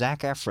though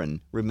Zac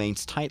Efron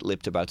remains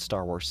tight-lipped about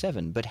Star Wars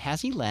 7, but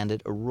has he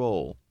landed a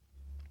role?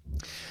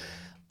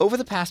 Over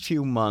the past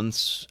few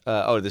months,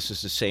 this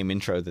is the same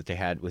intro that they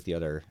had with the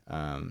other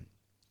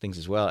things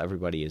as well.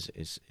 Everybody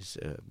is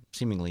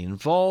seemingly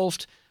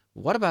involved.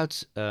 What about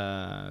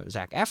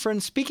Zac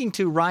Efron? Speaking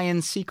to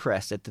Ryan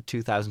Seacrest at the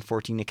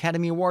 2014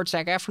 Academy Awards,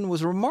 Zac Efron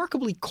was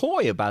remarkably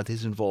coy about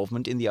his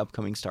involvement in the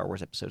upcoming Star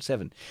Wars Episode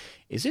 7.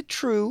 Is it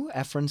true,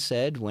 Efron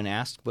said when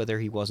asked whether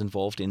he was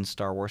involved in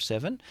Star Wars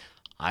 7?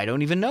 I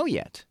don't even know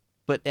yet.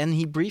 But then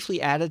he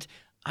briefly added,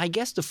 I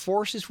guess the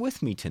Force is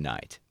with me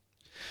tonight.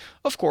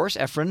 Of course,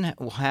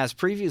 Efron has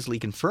previously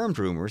confirmed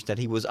rumors that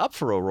he was up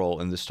for a role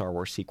in the Star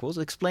Wars sequels,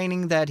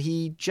 explaining that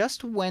he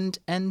just went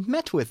and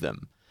met with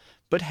them.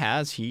 But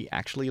has he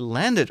actually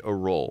landed a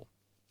role?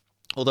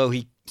 Although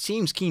he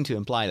seems keen to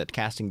imply that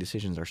casting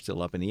decisions are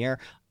still up in the air,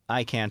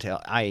 I can't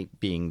help,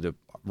 being the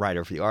writer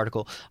of the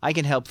article, I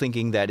can help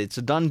thinking that it's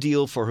a done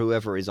deal for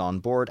whoever is on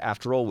board.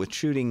 After all, with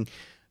shooting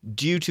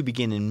due to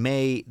begin in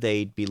May,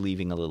 they'd be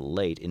leaving a little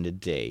late in the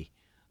day.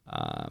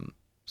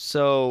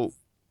 So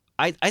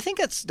I think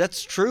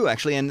that's true,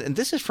 actually. And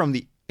this is from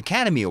the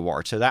Academy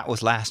Awards, so that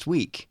was last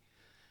week.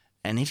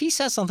 And if he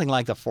says something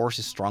like the Force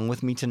is strong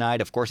with me tonight,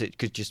 of course it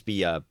could just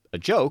be a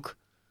joke.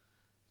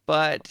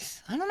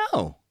 But I don't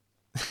know.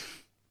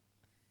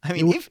 I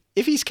mean,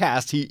 if he's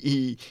cast,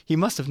 he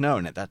must have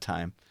known at that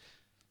time.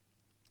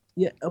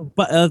 Yeah,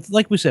 but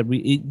like we said,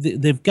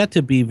 they've got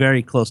to be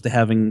very close to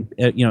having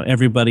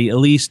everybody at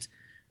least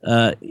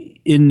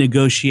in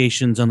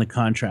negotiations on the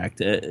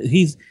contract.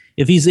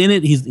 If he's in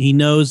it, he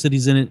knows that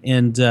he's in it,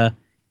 and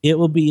it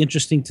will be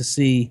interesting to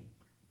see.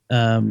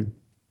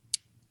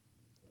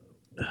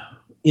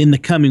 In the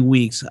coming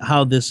weeks,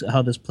 how this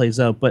plays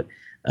out, but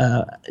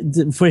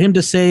for him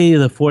to say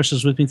the Force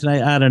is with me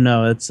tonight, I don't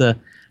know. It's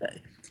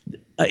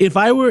if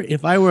I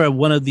were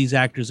one of these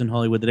actors in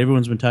Hollywood that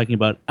everyone's been talking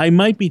about, I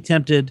might be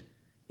tempted,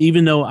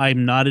 even though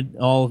I'm not at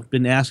all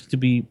been asked to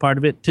be part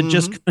of it, to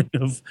just kind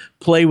of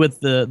play with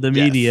the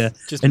media,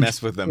 just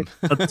mess with them,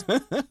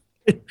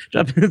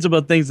 drop hints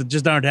about things that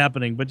just aren't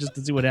happening, but just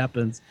to see what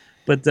happens.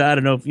 But I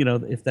don't know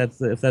if that's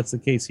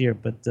the case here,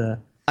 but.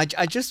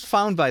 I just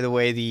found, by the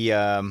way,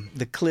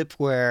 the clip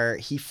where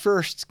he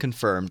first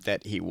confirmed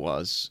that he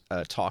was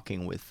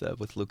talking with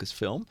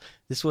Lucasfilm.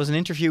 This was an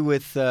interview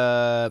with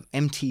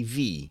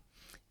MTV,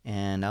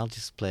 and I'll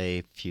just play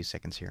a few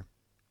seconds here.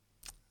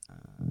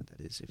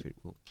 That is, if it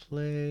will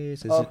play.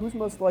 Who's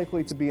most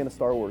likely to be in a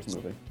Star Wars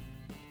movie?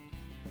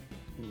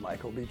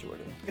 Michael B.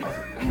 Jordan.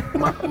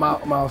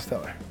 Miles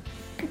Teller.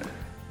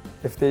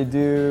 If they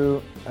do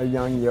a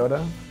young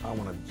Yoda, I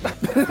want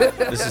to.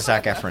 This is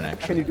Zac Efron,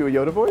 actually. Can you do a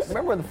Yoda voice?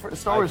 Remember when the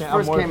Star Wars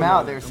first came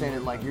out, they were saying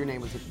that like your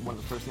name was one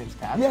of the first names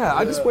cast? Yeah,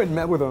 I just went and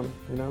met with them,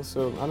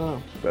 so I don't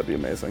know. That'd be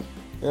amazing.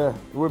 Yeah,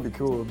 it would be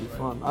cool. It would be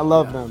fun. I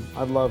love them.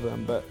 I'd love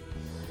them, but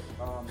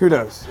who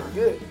knows?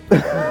 Good.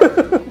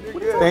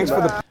 Thanks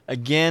for the.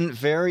 Again,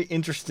 very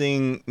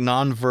interesting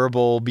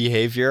nonverbal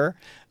behavior.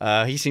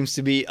 He seems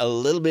to be a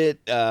little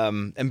bit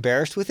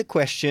embarrassed with the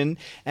question,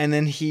 and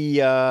then he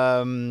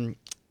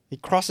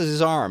crosses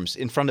his arms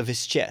in front of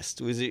his chest.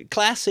 It was a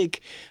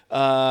classic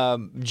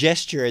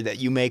gesture that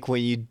you make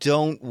when you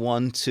don't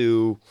want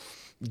to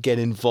get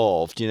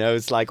involved.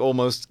 It's like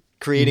almost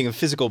creating a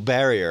physical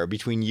barrier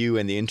between you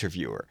and the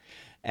interviewer.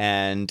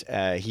 and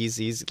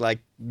he's like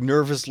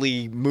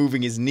nervously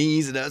moving his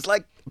knees, and I was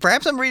like,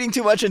 perhaps I'm reading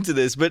too much into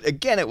this, but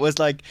again, it was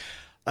like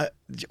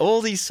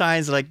all these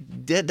signs like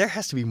there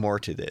has to be more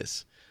to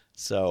this.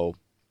 So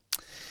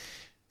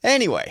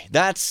anyway,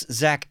 that's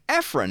Zac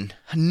Efron.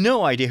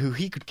 No idea who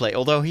he could play,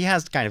 although he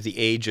has kind of the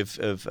age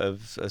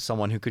of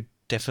someone who could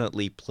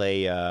definitely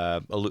play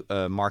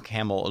Mark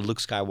Hamill, a Luke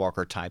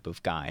Skywalker type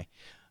of guy.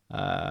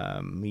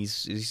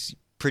 He's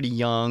pretty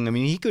young. I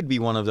mean, he could be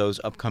one of those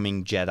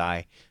upcoming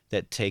Jedi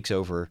that takes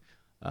over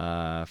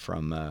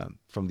from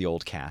the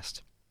old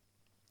cast.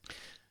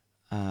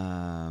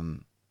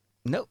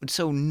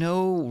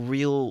 No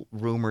real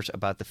rumors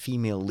about the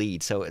female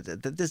lead. So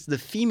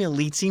the female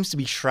lead seems to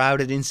be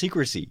shrouded in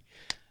secrecy.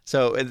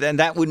 So then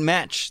that would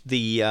match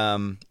the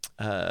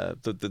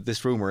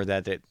this rumor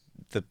that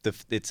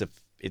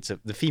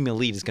the female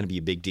lead is going to be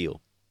a big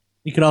deal.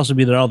 It could also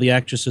be that all the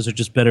actresses are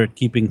just better at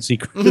keeping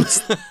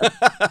secrets.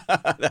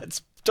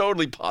 That's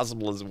totally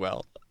possible as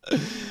well.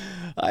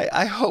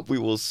 I hope we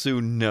will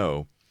soon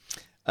know.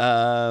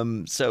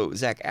 So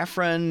Zac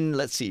Efron,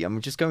 let's see.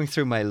 I'm just going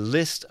through my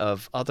list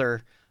of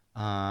other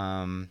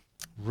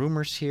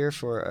rumors here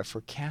for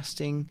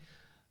casting.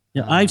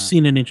 Yeah, I've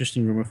seen an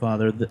interesting rumor,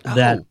 Father,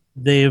 that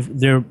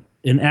they're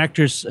an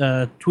actor's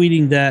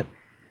tweeting that,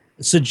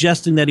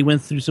 suggesting that he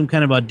went through some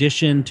kind of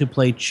audition to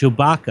play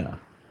Chewbacca.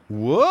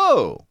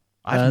 Whoa!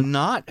 I've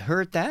not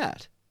heard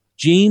that.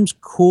 James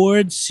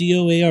Cord,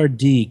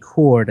 C-O-A-R-D,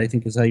 Cord, I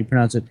think is how you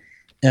pronounce it.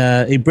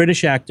 A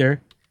British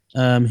actor.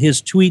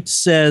 His tweet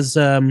says,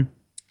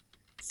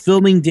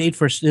 filming date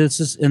for,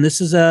 this is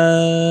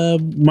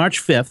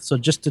March 5th, so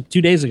just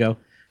 2 days ago.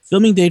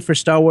 Filming date for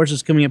Star Wars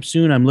is coming up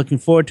soon. I'm looking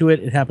forward to it.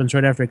 It happens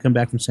right after I come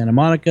back from Santa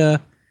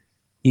Monica.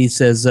 He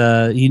says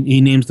he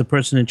names the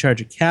person in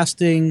charge of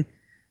casting.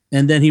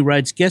 And then he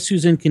writes, guess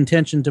who's in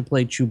contention to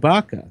play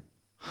Chewbacca?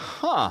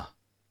 Huh.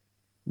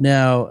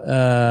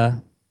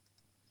 Now,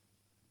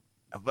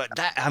 but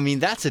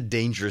that's a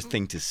dangerous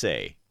thing to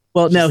say.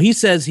 Well, now he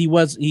says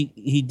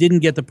he didn't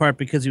get the part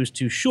because he was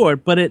too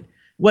short, but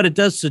what it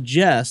does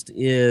suggest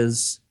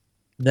is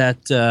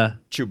that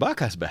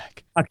Chewbacca's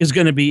back. Is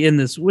going to be in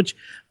this, which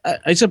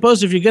I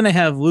suppose if you're going to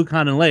have Luke,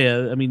 Han, and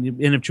Leia, I mean,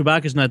 and if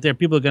Chewbacca's not there,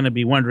 people are going to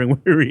be wondering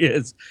where he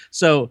is.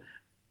 So,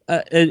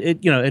 at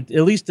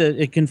least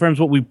it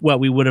confirms what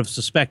we would have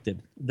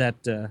suspected,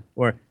 that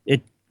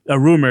a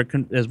rumor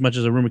as much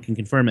as a rumor can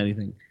confirm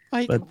anything.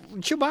 But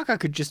Chewbacca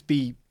could just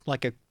be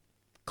like a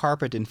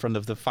carpet in front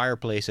of the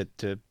fireplace at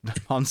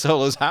Han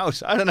Solo's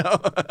house. I don't know.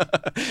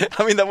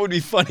 I mean, that would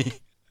be funny.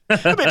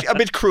 A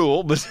bit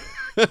cruel, but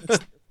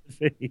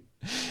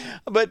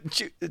but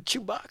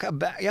Chewbacca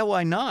back. Yeah,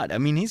 why not? I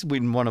mean, he's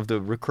been one of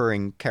the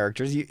recurring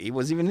characters. He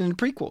was even in the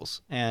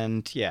prequels,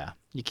 and yeah,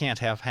 you can't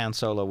have Han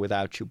Solo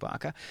without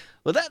Chewbacca.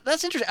 Well,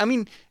 that's interesting. I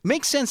mean, it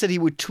makes sense that he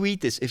would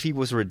tweet this if he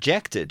was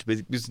rejected,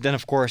 because then,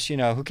 of course,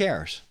 who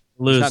cares?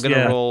 He's not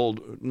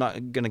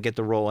going to get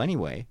the role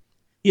anyway.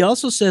 He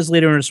also says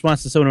later in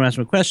response to someone who asked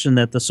him a question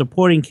that the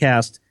supporting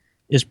cast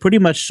is pretty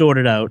much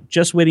sorted out,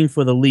 just waiting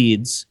for the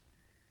leads,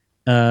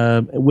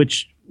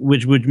 which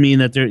would mean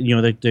that they're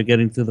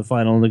getting to the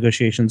final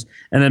negotiations,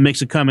 and then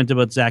makes a comment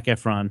about Zac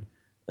Efron,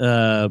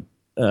 a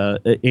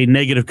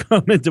negative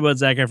comment about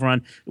Zac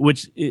Efron,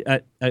 which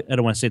I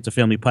don't want to say it's a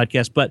family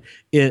podcast, but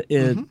it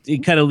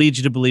kind of leads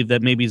you to believe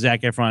that maybe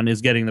Zac Efron is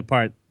getting the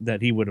part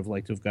that he would have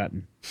liked to have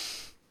gotten.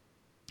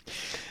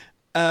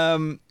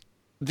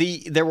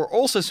 There were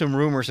also some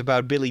rumors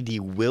about Billy D.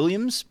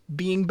 Williams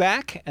being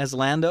back as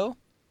Lando,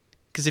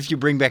 because if you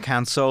bring back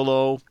Han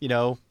Solo,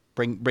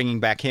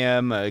 bringing back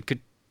him, I could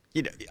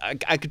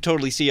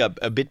totally see a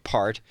bit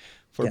part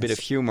for a bit of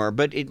humor,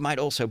 but it might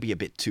also be a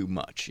bit too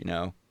much,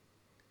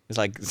 It's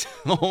like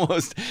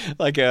almost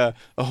like a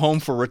home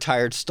for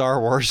retired Star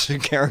Wars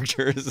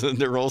characters, and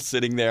they're all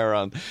sitting there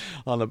on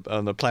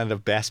the planet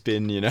of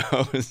Bespin,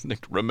 It's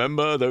like,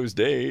 remember those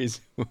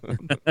days?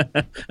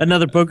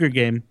 Another poker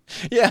game.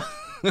 Yeah.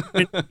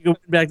 Go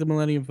back to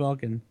Millennium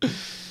Falcon.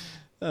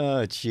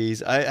 Oh,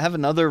 jeez. I have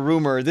another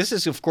rumor. This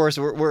is, of course,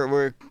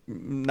 we're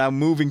now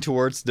moving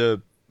towards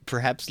the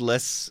perhaps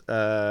less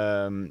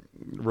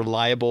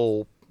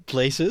reliable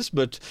places,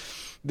 but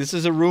this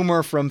is a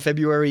rumor from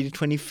February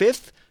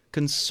 25th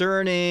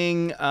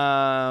concerning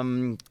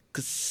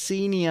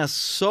Ksenia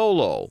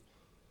Solo.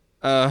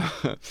 A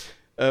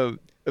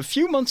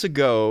few months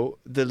ago,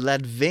 the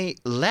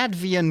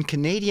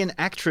Latvian-Canadian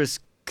actress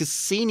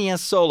Ksenia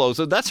Solo,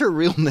 so that's her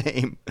real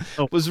name,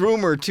 was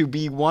rumored to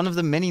be one of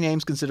the many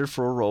names considered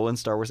for a role in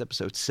Star Wars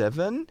Episode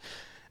 7.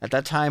 At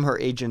that time, her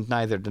agent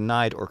neither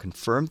denied or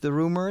confirmed the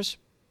rumors.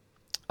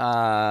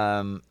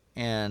 And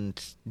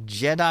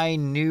Jedi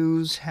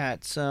News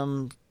had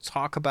some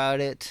talk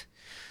about it.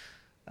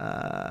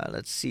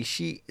 Let's see.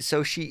 She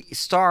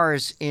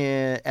stars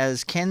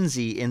as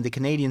Kenzie in the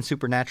Canadian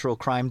supernatural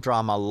crime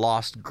drama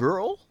Lost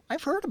Girl.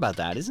 I've heard about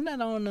that. Isn't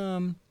that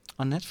on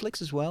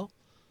Netflix as well?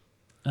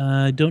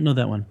 I don't know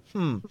that one.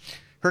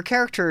 Her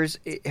character is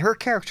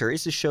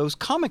the show's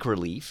comic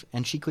relief,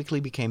 and she quickly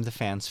became the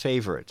fans'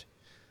 favorite.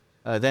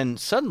 Then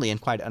suddenly and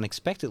quite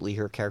unexpectedly,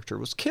 her character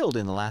was killed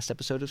in the last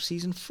episode of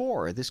Season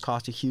 4. This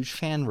caused a huge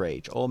fan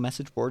rage. All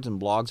message boards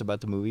and blogs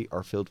about the movie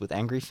are filled with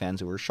angry fans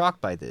who were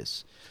shocked by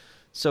this.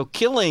 So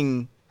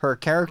killing her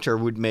character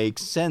would make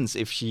sense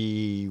if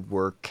she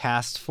were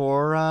cast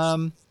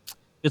for...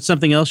 it's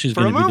something else she's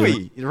going to be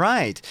doing.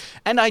 Right.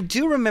 And I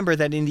do remember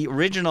that in the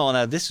original,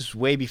 now this is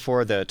way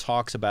before the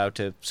talks about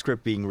a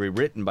script being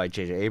rewritten by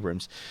J.J.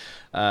 Abrams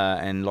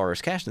and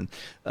Loris Kashdan.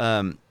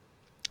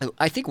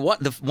 I think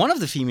one of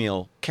the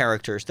female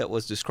characters that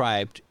was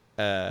described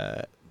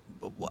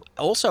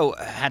also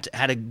had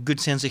a good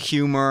sense of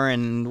humor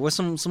and was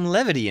some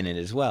levity in it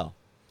as well.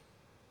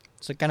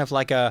 It's kind of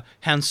like a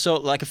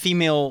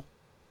female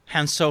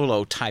Han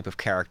Solo type of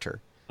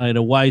character. I had a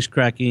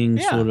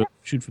wisecracking sort of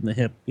shoot from the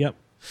hip. Yep.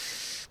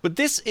 But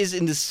this is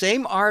in the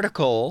same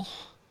article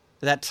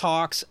that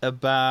talks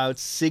about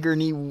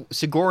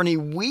Sigourney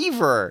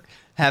Weaver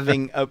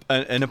having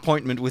an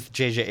appointment with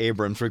J.J.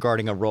 Abrams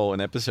regarding a role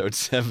in Episode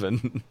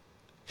 7.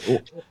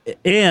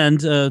 And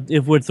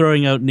if we're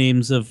throwing out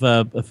names of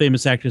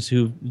famous actors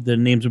who the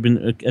names have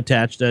been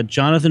attached,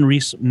 Jonathan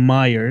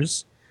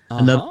Rhys-Meyers,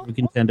 another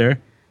contender.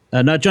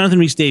 Not Jonathan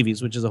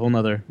Rhys-Davies, which is a whole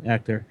other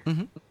actor.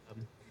 Mm-hmm.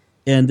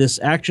 And this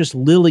actress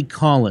Lily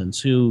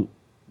Collins, who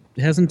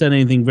hasn't done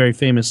anything very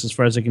famous as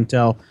far as I can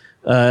tell,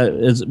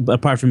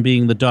 apart from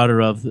being the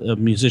daughter of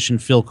musician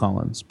Phil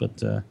Collins.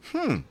 But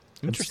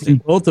interesting.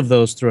 Both of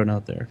those thrown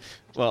out there.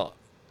 Well,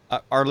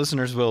 our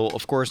listeners will,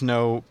 of course,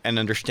 know and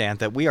understand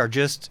that we are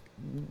just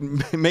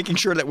making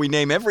sure that we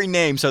name every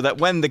name so that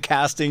when the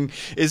casting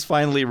is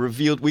finally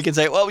revealed, we can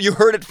say, well, you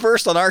heard it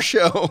first on our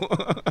show.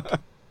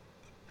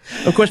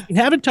 Of course, we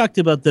haven't talked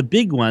about the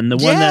big one. The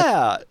one that...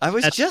 Yeah, I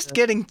was just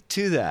getting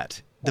to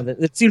that.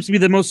 It seems to be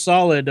the most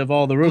solid of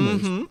all the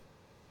rumors. Mm-hmm.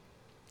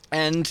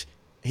 And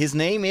his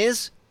name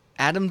is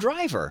Adam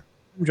Driver.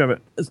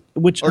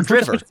 Which or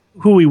Driver.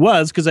 Who he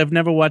was, because I've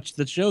never watched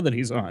the show that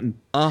he's on.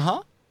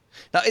 Uh-huh.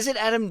 Now, is it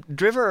Adam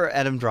Driver or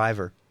Adam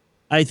Driver?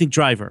 I think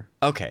Driver.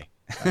 Okay.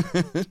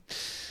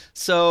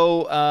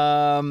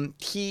 So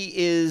he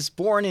is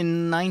born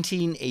in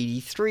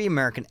 1983,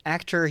 American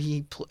actor.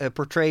 He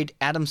portrayed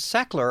Adam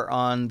Sackler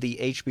on the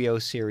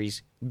HBO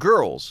series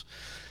Girls.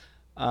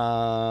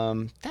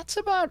 That's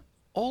about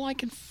all I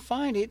can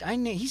find.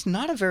 He's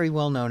not a very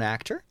well-known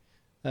actor.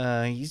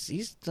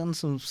 He's done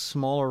some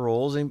smaller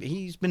roles.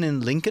 He's been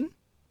in Lincoln,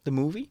 the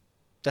movie.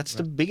 That's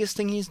the biggest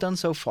thing he's done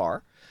so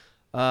far.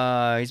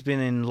 He's been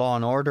in Law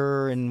and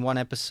Order in one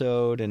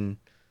episode, and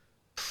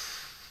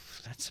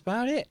that's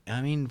about it.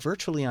 I mean,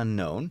 virtually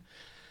unknown.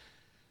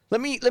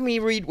 Let me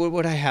read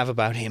what I have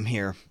about him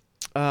here.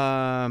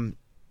 It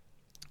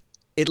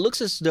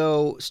looks as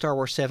though Star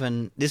Wars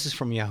 7, this is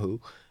from Yahoo,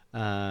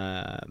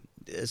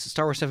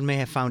 Star Wars 7 may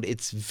have found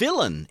its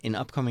villain in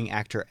upcoming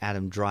actor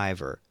Adam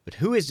Driver. But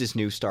who is this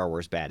new Star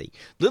Wars baddie?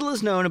 Little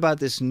is known about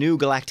this new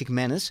galactic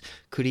menace.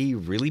 Could he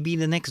really be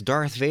the next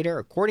Darth Vader?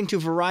 According to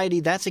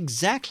Variety, that's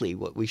exactly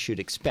what we should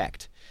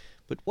expect.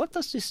 But what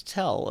does this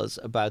tell us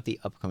about the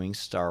upcoming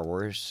Star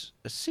Wars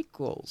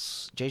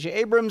sequels? J.J.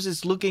 Abrams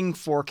is looking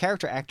for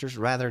character actors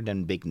rather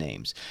than big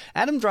names.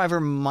 Adam Driver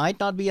might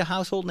not be a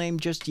household name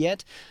just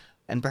yet,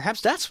 and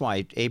perhaps that's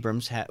why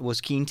Abrams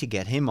was keen to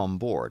get him on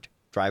board.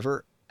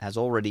 Driver has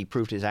already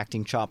proved his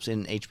acting chops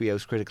in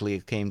HBO's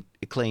critically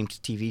acclaimed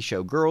TV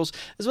show Girls,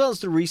 as well as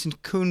the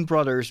recent Coen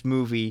Brothers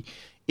movie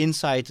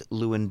Inside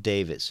Llewyn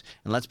Davis.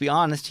 And let's be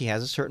honest, he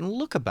has a certain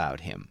look about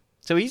him.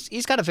 So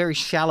he's got a very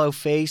shallow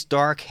face,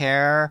 dark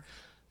hair,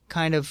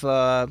 kind of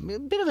a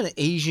bit of an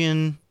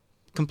Asian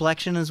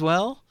complexion as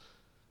well.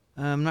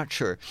 I'm not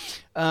sure.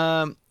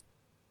 The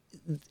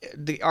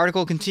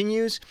article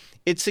continues.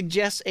 It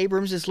suggests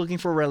Abrams is looking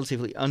for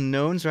relatively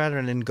unknowns rather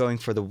than going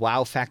for the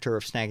wow factor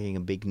of snagging a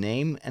big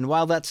name. And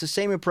while that's the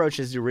same approach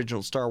as the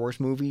original Star Wars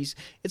movies,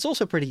 it's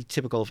also pretty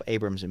typical of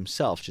Abrams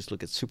himself. Just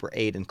look at Super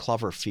 8 and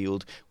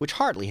Cloverfield, which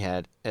hardly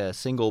had a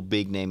single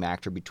big name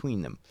actor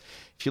between them.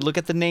 If you look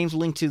at the names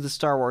linked to the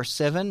Star Wars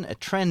 7, a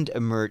trend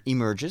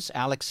emerges.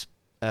 Alex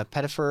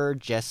Pettyfer,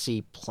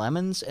 Jesse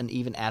Plemons, and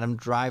even Adam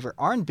Driver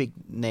aren't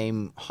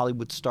big-name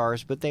Hollywood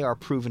stars, but they are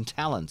proven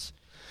talents.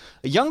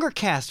 A younger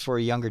cast for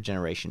a younger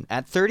generation.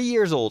 At 30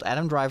 years old,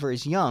 Adam Driver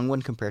is young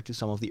when compared to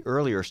some of the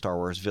earlier Star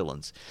Wars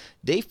villains.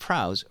 Dave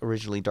Prowse,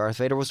 originally Darth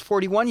Vader, was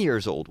 41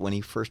 years old when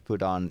he first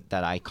put on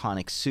that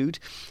iconic suit,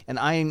 and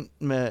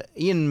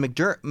Ian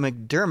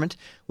McDermott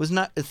was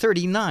not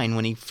 39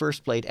 when he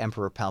first played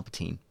Emperor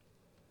Palpatine.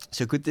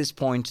 So could this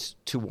point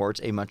towards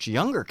a much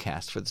younger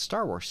cast for the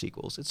Star Wars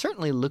sequels? It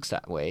certainly looks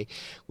that way,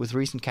 with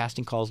recent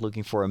casting calls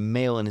looking for a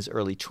male in his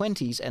early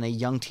 20s and a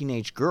young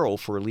teenage girl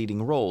for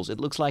leading roles.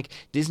 It looks like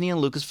Disney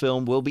and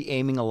Lucasfilm will be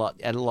aiming a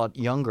lot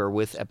younger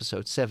with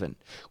Episode 7.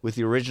 With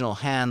the original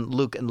Han,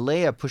 Luke, and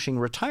Leia pushing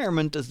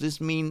retirement, does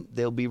this mean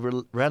they'll be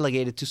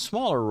relegated to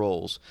smaller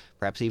roles,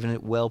 perhaps even a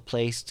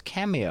well-placed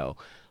cameo?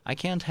 I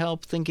can't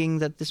help thinking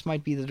that this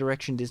might be the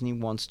direction Disney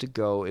wants to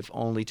go, if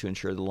only to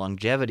ensure the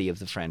longevity of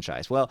the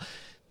franchise. Well,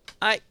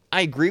 I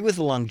agree with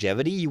the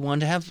longevity. You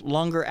want to have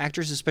longer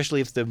actors, especially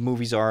if the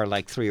movies are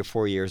like 3 or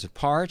 4 years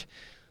apart.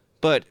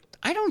 But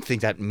I don't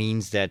think that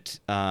means that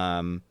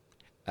the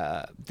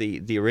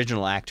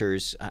original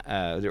actors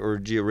or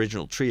the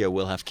original trio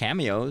will have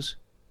cameos.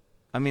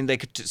 I mean, they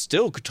could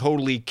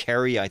totally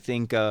carry, I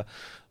think,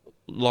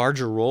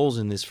 larger roles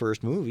in this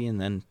first movie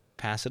and then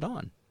pass it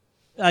on.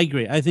 I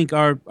agree. I think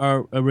our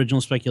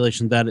original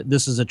speculation that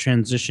this is a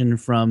transition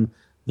from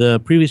the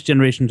previous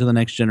generation to the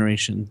next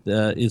generation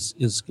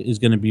is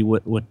going to be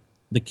what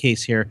the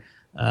case here.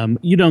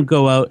 You don't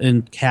go out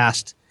and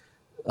cast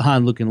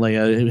Han, Luke, and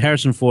Leia,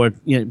 Harrison Ford,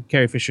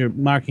 Carrie Fisher,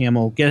 Mark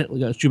Hamill, get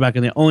Chewbacca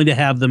in there, only to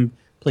have them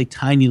play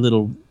tiny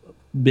little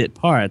bit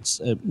parts.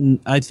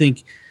 I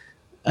think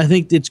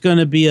it's going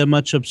to be a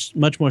much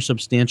more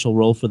substantial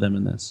role for them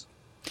in this.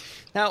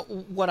 Now,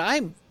 what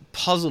I'm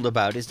puzzled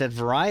about is that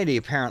Variety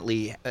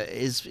apparently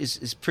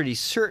is pretty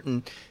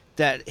certain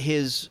that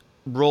his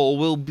role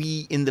will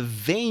be in the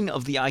vein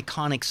of the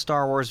iconic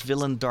Star Wars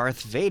villain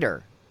Darth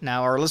Vader.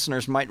 Now, our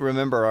listeners might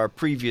remember our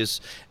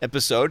previous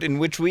episode in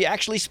which we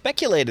actually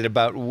speculated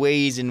about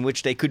ways in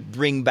which they could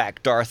bring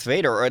back Darth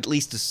Vader, or at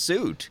least a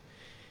suit,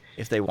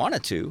 if they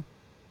wanted to.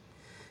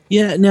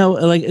 Yeah,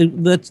 no,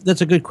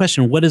 that's a good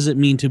question. What does it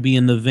mean to be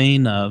in the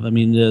vein of? I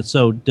mean,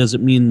 so does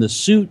it mean the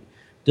suit?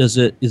 Is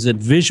it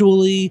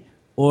visually,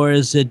 or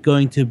is it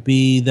going to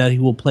be that he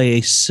will play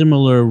a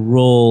similar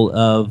role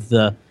of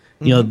the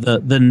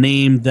the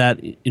name that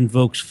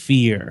invokes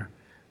fear?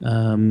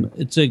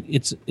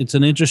 It's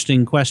an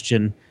interesting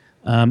question.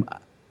 I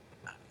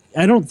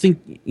don't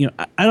think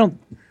I don't.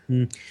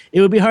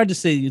 It would be hard to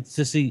see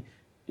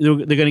they're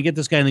going to get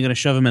this guy and they're going to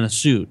shove him in a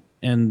suit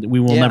and we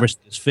will never see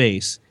his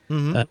face.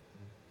 And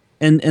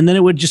then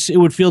it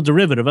would feel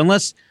derivative,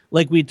 unless,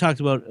 like we talked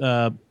about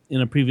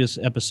in a previous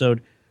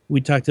episode, we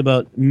talked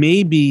about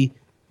maybe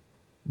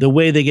the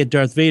way they get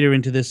Darth Vader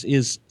into this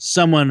is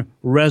someone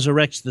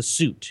resurrects the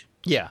suit.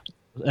 Yeah,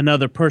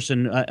 another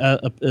person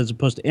as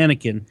opposed to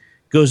Anakin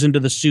goes into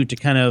the suit to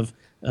kind of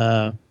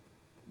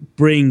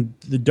bring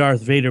the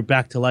Darth Vader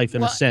back to life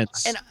in a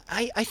sense. And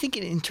I think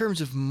in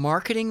terms of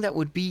marketing, that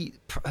would be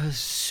a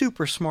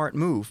super smart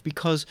move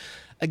because,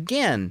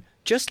 again,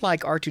 just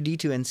like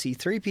R2-D2 and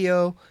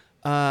C-3PO,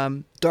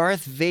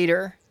 Darth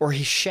Vader or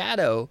his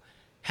shadow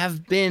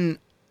have been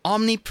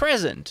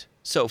omnipresent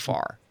so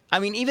far. I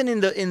mean, even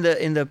in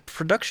the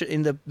production,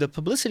 in the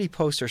publicity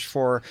posters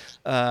for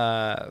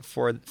the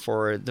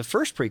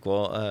first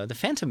prequel, The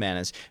Phantom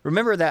Menace.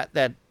 Remember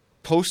that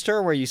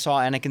poster where you saw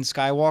Anakin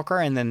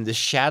Skywalker and then the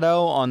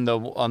shadow on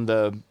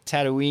the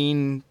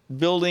Tatooine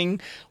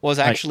building was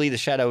actually the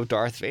shadow of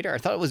Darth Vader. I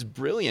thought it was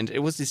brilliant. It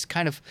was this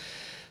kind of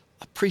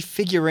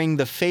prefiguring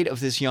the fate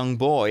of this young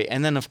boy.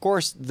 And then, of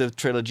course, the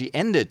trilogy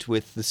ended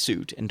with the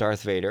suit and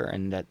Darth Vader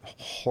and that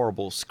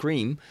horrible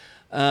scream.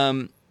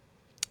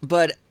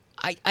 But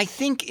I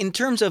think in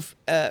terms of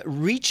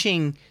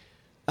reaching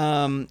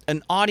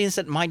an audience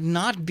that might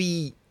not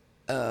be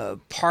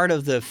part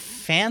of the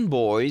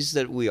fanboys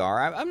that we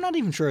are, I'm not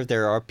even sure if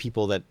there are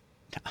people that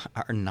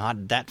are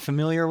not that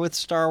familiar with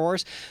Star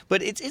Wars,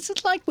 but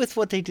it's like with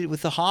what they did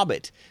with The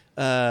Hobbit.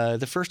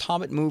 The first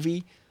Hobbit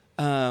movie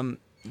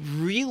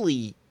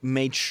really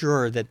made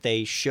sure that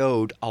they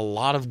showed a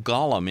lot of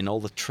Gollum in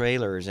all the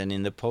trailers and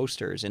in the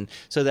posters, and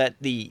so that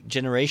the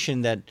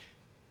generation that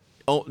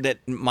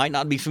might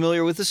not be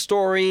familiar with the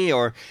story,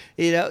 or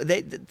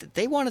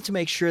they wanted to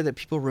make sure that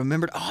people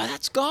remembered, oh,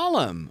 that's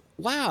Gollum.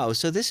 Wow,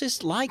 so this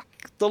is like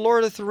the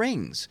Lord of the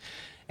Rings.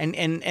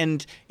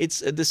 And it's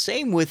the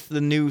same with the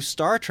new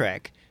Star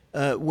Trek,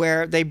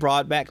 where they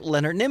brought back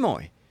Leonard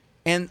Nimoy.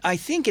 And I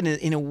think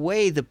in a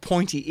way, the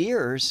pointy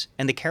ears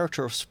and the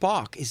character of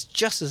Spock is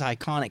just as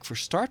iconic for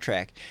Star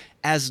Trek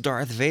as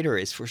Darth Vader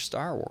is for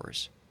Star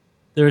Wars.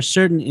 There are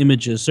certain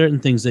images, certain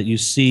things that you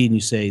see and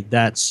you say,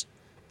 that's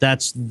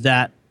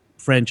that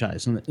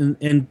franchise.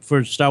 And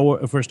for Star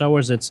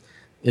Wars, it's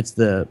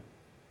the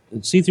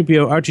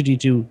C-3PO,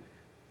 R2-D2,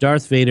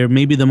 Darth Vader,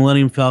 maybe the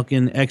Millennium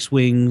Falcon,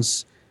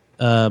 X-Wings,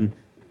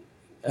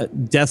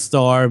 Death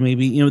Star,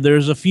 maybe.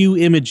 There's a few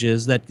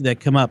images that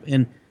come up,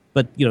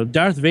 but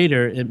Darth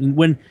Vader. I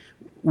mean,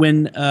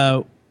 when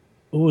what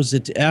was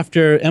it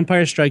after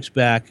Empire Strikes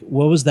Back?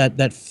 What was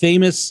that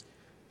famous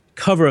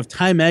cover of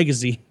Time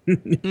magazine?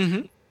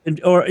 Mm-hmm.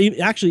 Or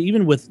actually,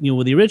 even with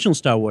the original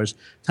Star Wars,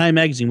 Time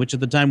magazine, which at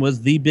the time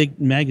was the big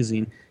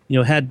magazine,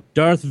 had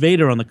Darth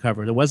Vader on the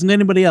cover. There wasn't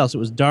anybody else. It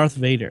was Darth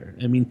Vader.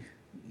 I mean,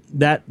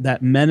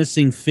 that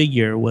menacing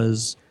figure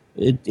was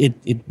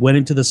it went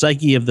into the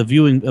psyche of the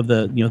viewing of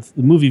the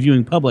movie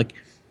viewing public,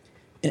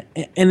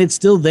 and it's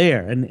still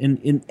there.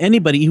 And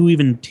anybody who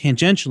even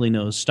tangentially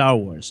knows Star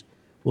Wars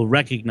will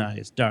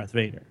recognize Darth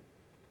Vader.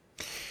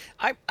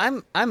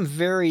 I'm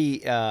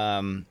very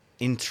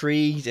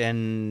intrigued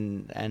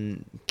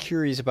and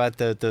curious about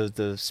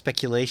the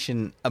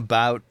speculation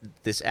about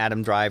this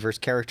Adam Driver's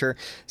character,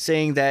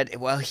 saying that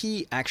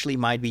he actually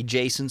might be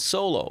Jason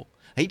Solo.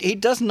 He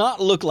does not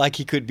look like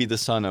he could be the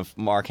son of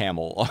Mark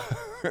Hamill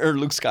or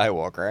Luke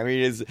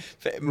Skywalker.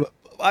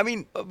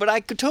 But I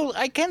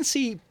can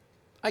see,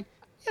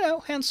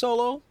 Han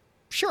Solo,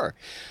 sure.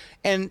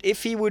 And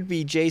if he would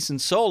be Jason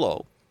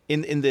Solo,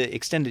 in the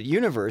extended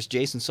universe,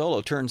 Jason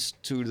Solo turns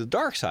to the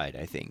dark side,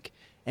 I think,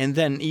 and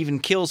then even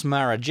kills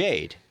Mara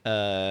Jade,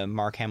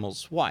 Mark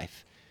Hamill's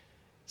wife.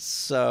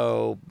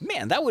 So,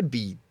 man, that would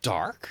be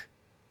dark,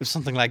 or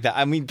something like that.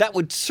 I mean, that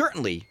would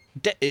certainly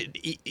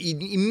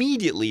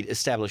immediately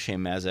establish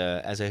him as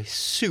a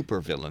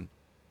super villain.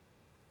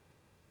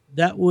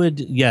 That would,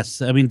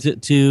 yes. I mean,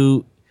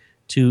 to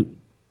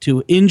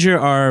injure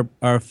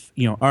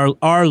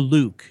our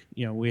Luke,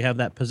 we have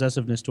that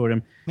possessiveness toward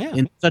him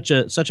in such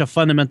a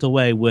fundamental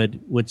way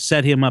would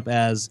set him up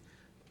as,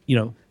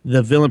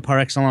 the villain par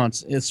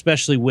excellence,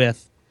 especially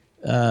with,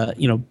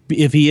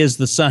 if he is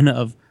the son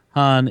of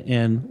Han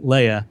and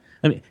Leia.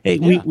 I mean, hey,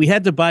 we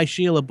had to buy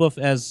Shia LaBeouf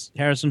as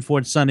Harrison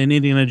Ford's son in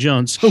Indiana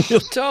Jones. So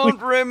don't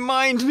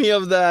remind me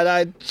of that.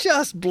 I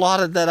just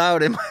blotted that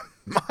out in my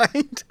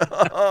mind.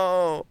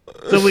 Oh.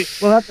 So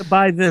we'll have to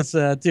buy this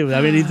too. I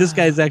mean, this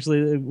guy's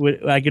actually.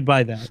 I could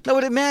buy that. I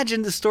would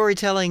imagine the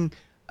storytelling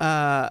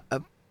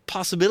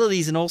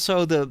possibilities, and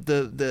also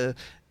the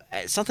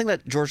something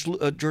that George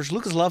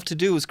Lucas loved to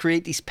do was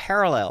create these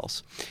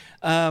parallels.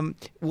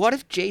 What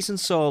if Jason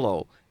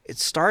Solo? It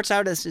starts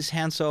out as this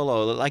Han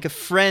Solo, like a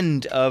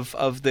friend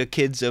of the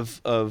kids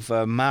of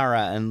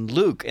Mara and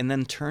Luke, and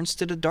then turns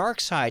to the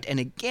dark side. And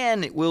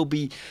again, it will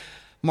be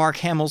Mark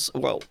Hamill's,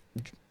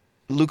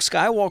 Luke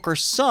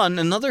Skywalker's son,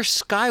 another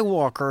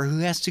Skywalker who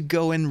has to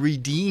go and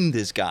redeem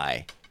this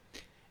guy.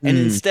 And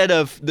instead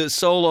of the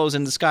Solos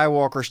and the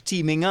Skywalkers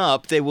teaming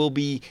up, they will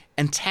be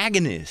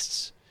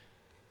antagonists.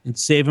 And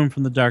save him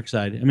from the dark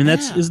side. I mean,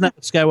 isn't that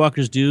what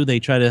Skywalkers do? They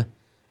try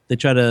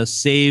to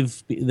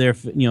save their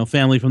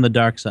family from the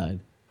dark side.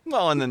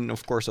 Well, and then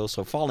of course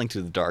also falling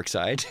to the dark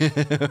side.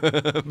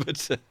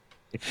 But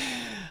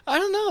I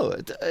don't know.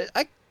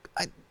 I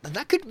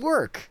that could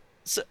work.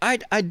 So I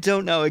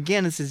don't know.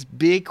 Again, it's this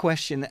big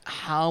question: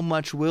 how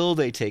much will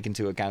they take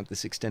into account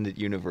this extended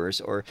universe?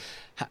 Or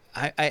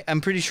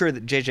I'm pretty sure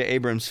that J.J.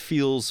 Abrams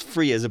feels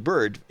free as a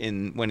bird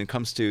when it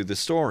comes to the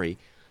story,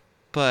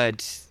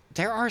 but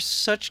there are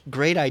such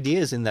great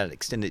ideas in that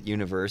extended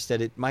universe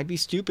that it might be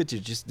stupid to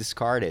just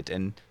discard it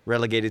and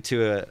relegate it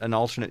to an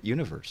alternate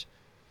universe.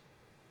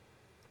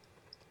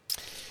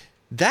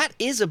 That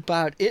is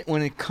about it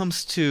when it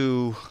comes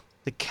to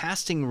the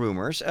casting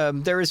rumors.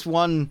 There is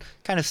one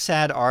kind of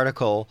sad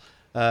article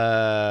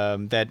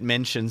that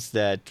mentions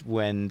that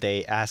when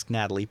they asked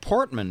Natalie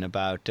Portman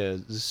about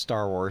the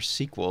Star Wars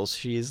sequels,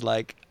 she is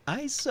like,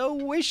 I so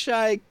wish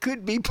I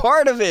could be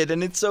part of it,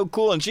 and it's so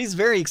cool, and she's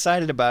very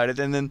excited about it.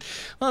 And then,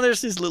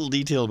 there's this little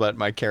detail about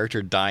my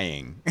character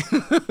dying.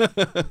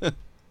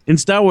 In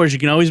Star Wars, you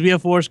can always be a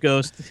Force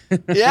ghost.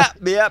 yeah,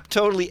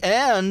 totally.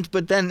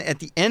 But then at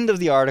the end of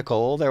the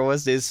article, there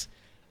was this,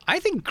 I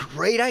think,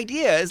 great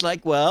idea. It's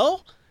like,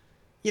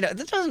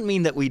 that doesn't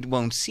mean that we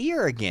won't see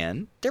her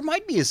again. There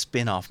might be a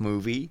spin-off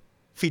movie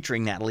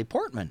featuring Natalie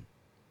Portman.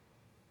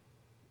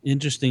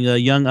 Interesting, a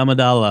young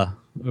Amidala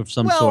of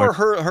some sort.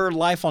 Or her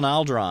life on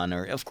Alderaan.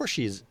 Or of course,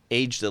 she's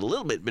aged a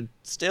little bit, but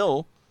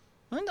still,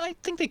 I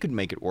think they could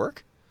make it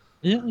work.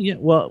 Yeah.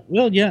 Well,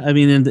 yeah. I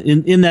mean,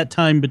 in that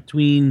time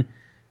between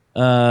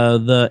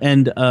the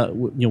end,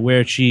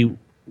 where she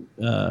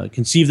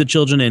conceived the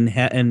children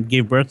and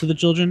gave birth to the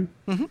children,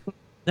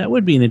 that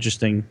would be an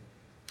interesting.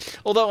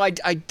 Although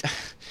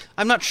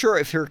I'm not sure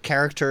if her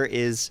character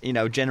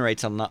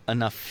generates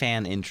enough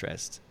fan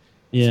interest.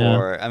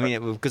 Yeah.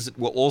 Because it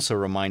will also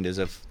remind us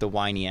of the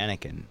whiny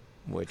Anakin,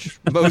 which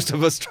most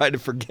of us try to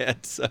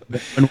forget. So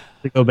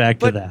to go back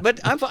to that.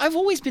 But I've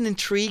always been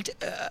intrigued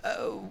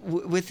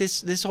with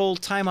this whole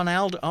time on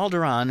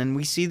Alderaan, and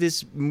we see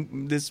this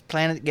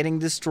planet getting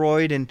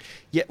destroyed, and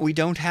yet we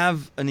don't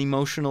have an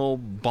emotional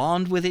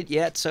bond with it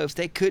yet. So if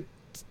they could,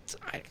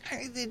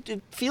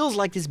 it feels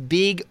like this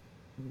big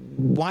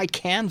wide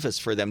canvas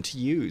for them to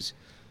use.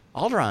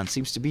 Alderaan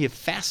seems to be a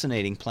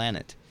fascinating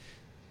planet.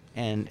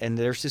 And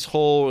there's this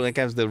whole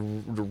the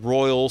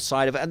royal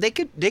side of it.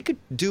 They could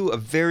do a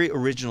very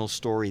original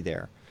story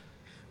there.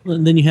 Well,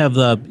 and then you have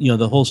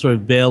the whole story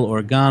of Bail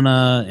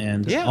Organa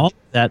and all of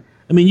that.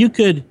 I mean, you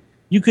could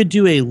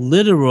do a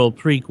literal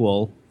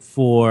prequel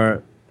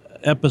for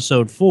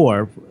Episode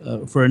 4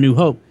 for A New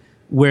Hope,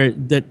 where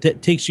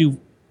that takes you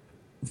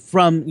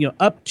from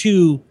up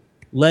to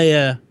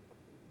Leia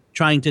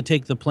trying to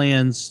take the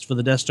plans for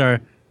the Death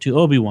Star to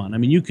Obi-Wan. I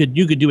mean, you could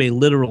do a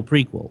literal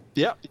prequel.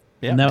 Yeah,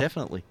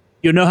 definitely.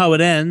 You know how it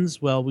ends.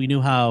 Well, we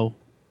knew how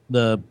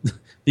the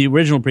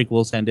original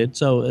prequels ended,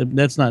 so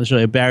that's not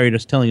necessarily a barrier to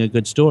telling a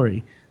good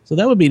story. So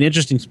that would be an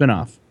interesting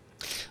spinoff.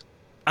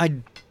 I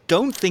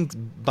don't think,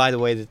 by the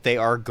way, that they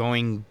are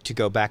going to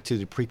go back to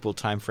the prequel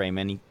time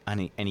frame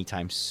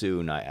anytime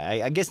soon.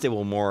 I guess they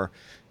will more,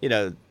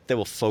 they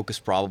will focus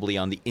probably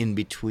on the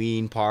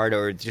in-between part,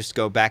 or just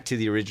go back to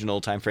the original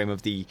time frame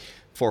of the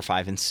 4,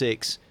 5, and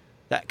 6.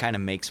 That kind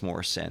of makes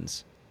more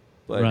sense.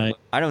 But right.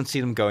 I don't see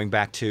them going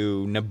back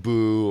to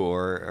Naboo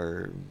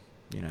or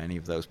any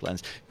of those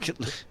plans.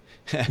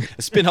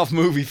 A spin-off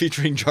movie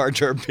featuring Jar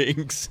Jar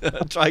Binks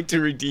trying to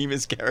redeem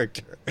his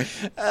character.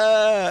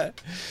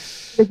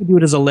 They could do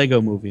it as a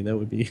Lego movie. That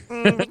would be.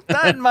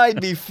 That might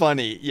be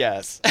funny.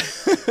 Yes.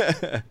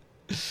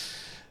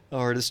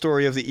 Or the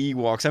story of the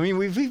Ewoks. I mean,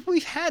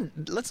 we've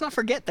had. Let's not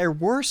forget there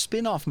were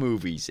spin-off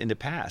movies in the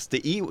past.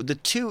 The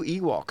 2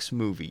 Ewoks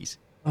movies.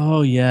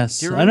 Oh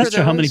yes. I'm not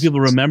sure how many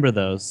people remember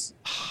those.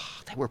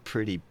 They were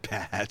pretty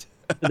bad.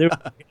 They were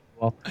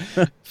well.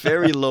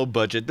 Very low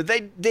budget, but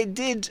they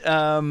did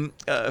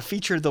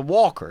feature the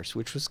walkers,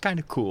 which was kind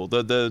of cool.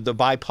 The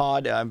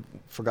bipod, I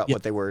forgot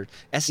what they were.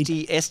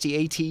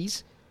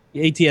 STATs?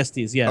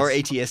 ATSTs, yes. Or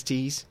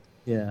ATSTs.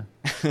 Yeah.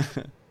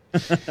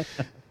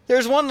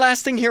 There's one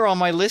last thing here on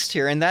my list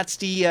here, and that's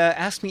the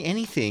Ask Me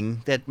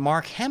Anything that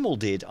Mark Hamill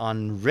did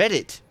on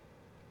Reddit.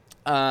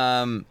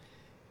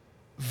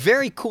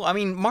 Very cool. I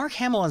mean, Mark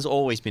Hamill has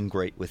always been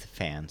great with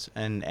fans,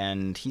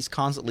 and he's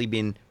constantly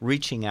been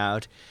reaching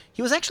out.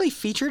 He was actually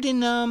featured in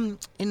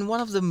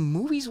one of the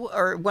movies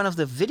or one of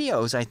the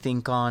videos, I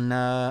think, on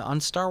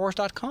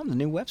StarWars.com, the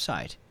new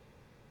website.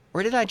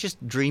 Or did I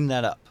just dream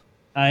that up?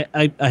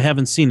 I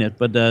haven't seen it,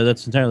 but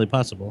that's entirely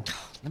possible.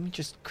 Let me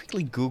just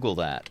quickly Google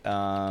that.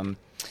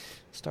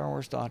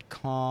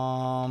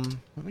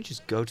 StarWars.com. Let me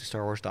just go to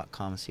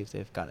StarWars.com and see if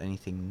they've got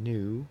anything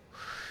new.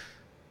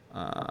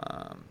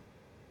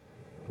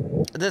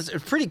 That's a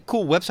pretty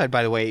cool website,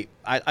 by the way.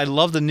 I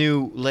love the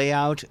new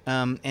layout,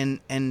 and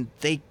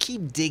they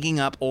keep digging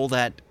up all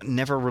that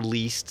never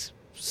released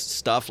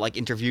stuff, like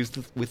interviews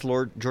with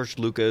Lord George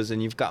Lucas,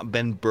 and you've got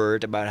Ben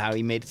Burtt about how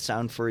he made it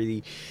sound for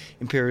the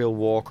Imperial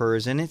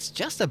Walkers, and it's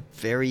just a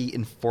very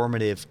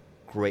informative,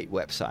 great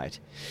website.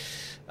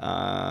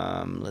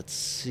 Let's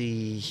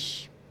see.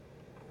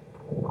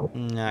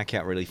 I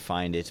can't really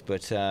find it,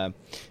 but I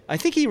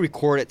think he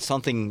recorded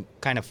something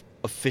kind of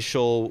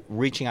official,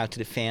 reaching out to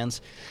the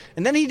fans.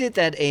 And then he did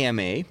that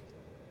AMA,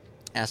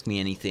 Ask Me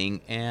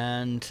Anything,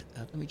 and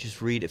let me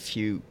just read a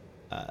few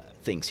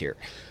things here.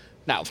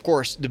 Now, of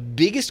course, the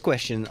biggest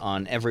question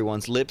on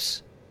everyone's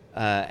lips,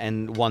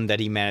 and one that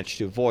he managed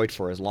to avoid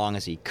for as long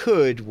as he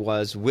could,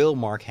 was, will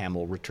Mark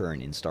Hamill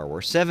return in Star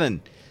Wars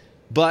 7?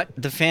 But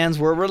the fans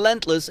were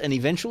relentless, and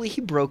eventually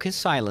he broke his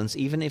silence,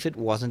 even if it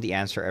wasn't the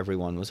answer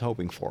everyone was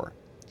hoping for.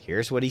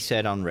 Here's what he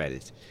said on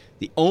Reddit.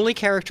 The only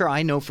character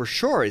I know for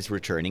sure is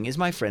returning is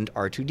my friend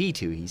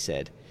R2-D2, he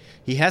said.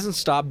 He hasn't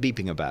stopped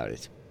beeping about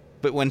it.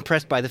 But when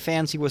pressed by the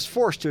fans, he was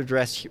forced to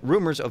address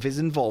rumors of his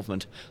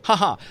involvement.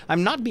 Haha,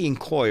 I'm not being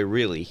coy,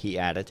 really, he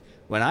added.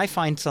 When I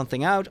find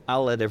something out,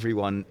 I'll let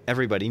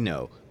everybody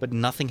know. But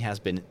nothing has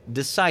been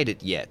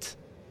decided yet.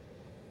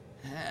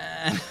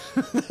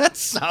 That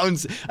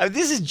sounds...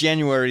 this is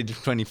January the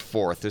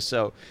 24th,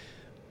 so...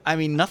 I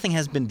mean, nothing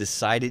has been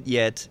decided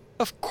yet.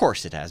 Of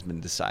course it has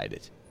been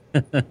decided.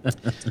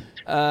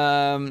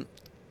 And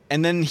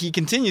then he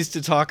continues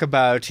to talk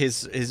about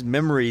his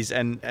memories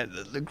and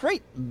the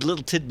great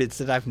little tidbits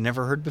that I've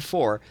never heard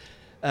before.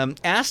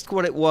 Asked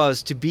what it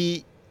was to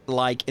be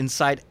like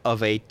inside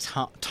of a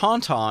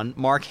tauntaun,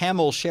 Mark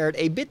Hamill shared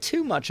a bit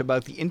too much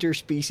about the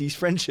interspecies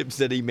friendships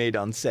that he made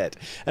on set,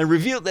 and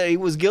revealed that he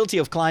was guilty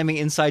of climbing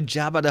inside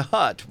Jabba the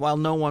Hutt while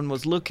no one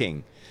was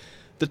looking.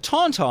 The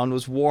tauntaun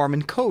was warm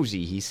and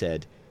cozy, he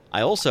said.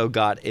 I also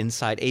got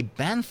inside a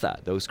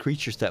bantha, those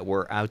creatures that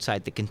were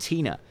outside the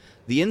cantina.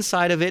 The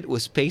inside of it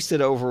was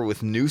pasted over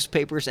with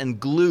newspapers and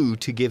glue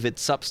to give it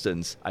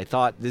substance. I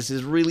thought, this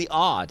is really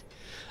odd.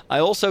 I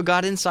also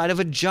got inside of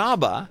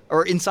Jabba,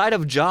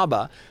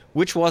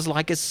 which was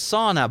like a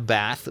sauna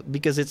bath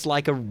because it's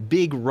like a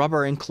big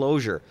rubber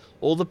enclosure.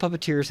 All the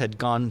puppeteers had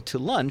gone to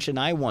lunch, and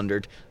I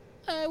wonder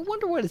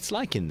what it's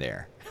like in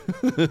there.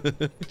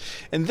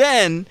 And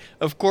then,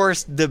 of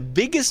course, the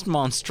biggest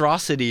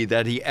monstrosity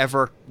that he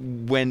ever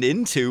went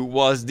into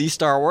was the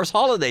Star Wars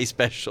Holiday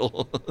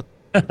Special.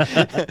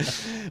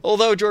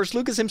 Although George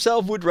Lucas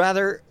himself would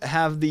rather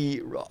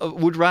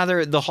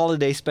the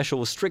holiday special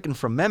was stricken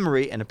from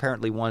memory, and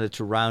apparently wanted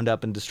to round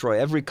up and destroy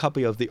every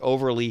copy of the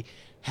overly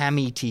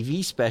hammy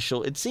TV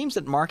special, it seems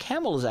that Mark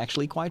Hamill is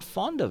actually quite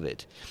fond of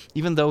it,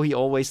 even though he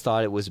always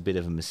thought it was a bit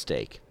of a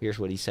mistake. Here's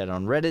what he said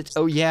on Reddit.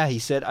 Oh yeah, he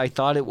said, I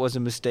thought it was a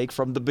mistake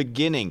from the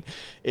beginning.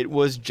 It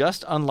was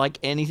just unlike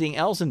anything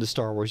else in the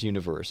Star Wars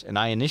universe, and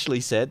I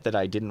initially said that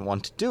I didn't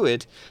want to do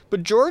it,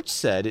 but George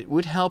said it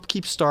would help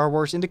keep Star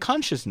Wars into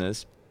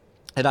consciousness,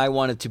 and I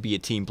wanted to be a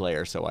team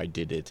player, so I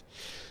did it.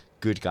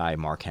 Good guy,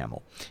 Mark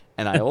Hamill.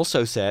 And I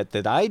also said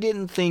that I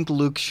didn't think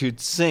Luke should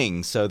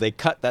sing, so they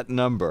cut that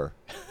number.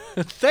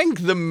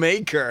 Thank the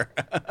maker.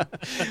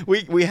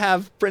 we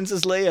have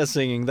Princess Leia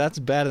singing. That's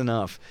bad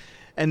enough.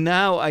 And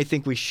now I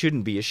think we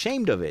shouldn't be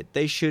ashamed of it.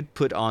 They should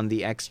put on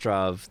the extra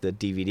of the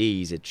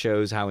DVDs. It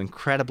shows how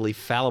incredibly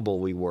fallible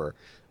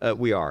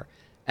we are.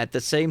 At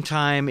the same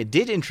time, it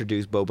did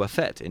introduce Boba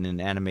Fett in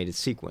an animated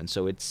sequence,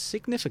 so it's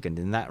significant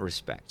in that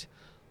respect.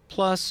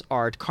 Plus,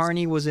 Art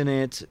Carney was in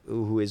it,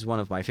 who is one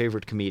of my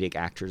favorite comedic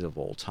actors of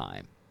all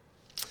time.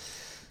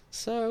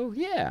 So,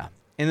 yeah.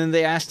 And then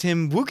they asked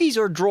him, Wookiees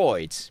or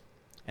droids?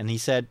 And he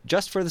said,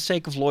 just for the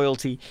sake of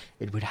loyalty,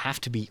 it would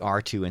have to be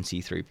R2 and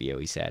C-3PO,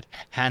 he said.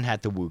 Han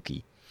had the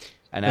Wookiee.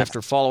 And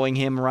after following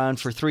him around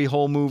for 3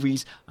 whole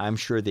movies, I'm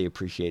sure they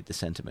appreciate the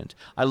sentiment.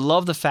 I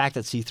love the fact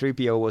that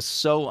C-3PO was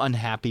so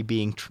unhappy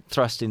being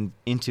thrust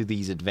into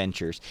these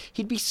adventures.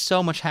 He'd be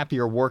so much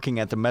happier working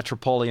at the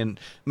Metropolitan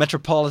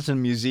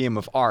Museum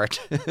of Art.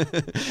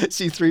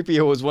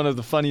 C-3PO was one of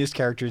the funniest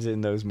characters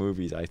in those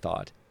movies, I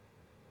thought.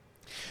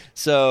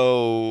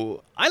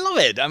 So, I love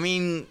it. I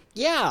mean,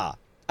 yeah.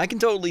 I can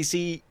totally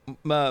see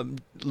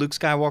Luke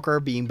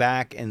Skywalker being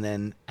back and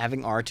then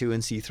having R2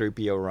 and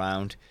C-3PO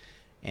around.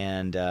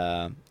 And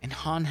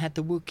Han had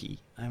the Wookiee.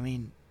 I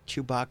mean,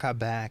 Chewbacca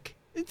back.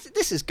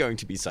 This is going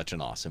to be such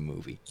an awesome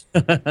movie.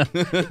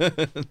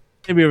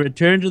 Maybe a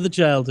return to the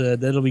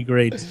childhood. That'll be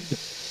great.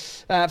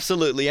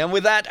 Absolutely. And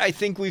with that, I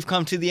think we've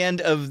come to the end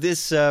of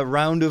this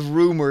round of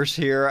rumors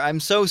here.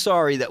 I'm so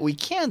sorry that we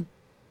can't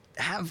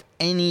have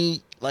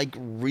any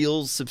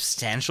real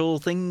substantial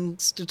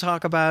things to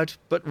talk about,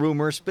 but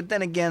rumors. But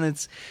then again,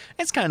 it's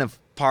kind of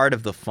part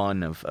of the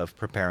fun of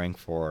preparing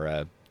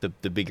for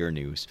the bigger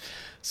news.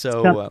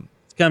 So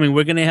it's coming.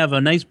 We're going to have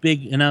a nice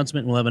big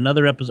announcement. We'll have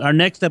another episode. Our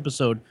next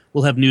episode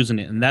will have news in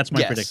it, and that's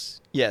my prediction.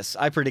 Yes,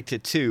 I predict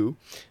it too.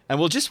 And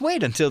we'll just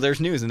wait until there's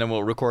news, and then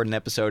we'll record an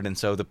episode, and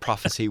so the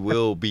prophecy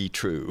will be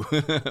true.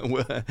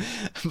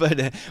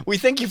 But we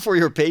thank you for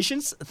your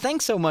patience.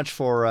 Thanks so much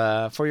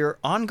for your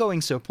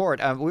ongoing support.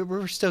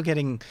 We're still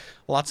getting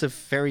lots of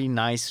very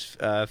nice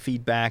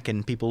feedback,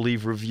 and people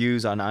leave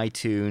reviews on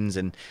iTunes,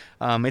 and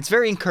it's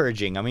very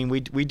encouraging. I mean, we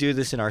do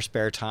this in our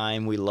spare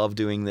time. We love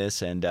doing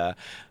this, and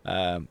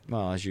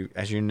well, as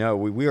you know,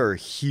 we are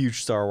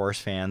huge Star Wars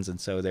fans, and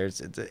so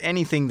there's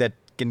anything that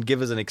can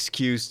give us an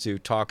excuse to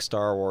talk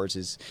Star Wars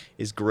is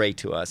great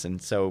to us. And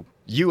so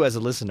you as a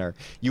listener,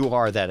 you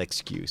are that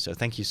excuse. So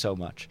thank you so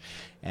much.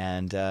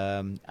 And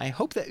I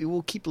hope that you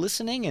will keep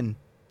listening and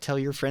tell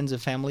your friends and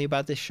family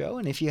about this show.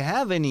 And if you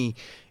have any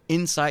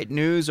inside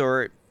news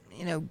or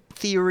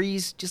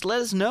theories, just let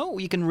us know.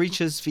 You can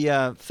reach us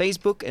via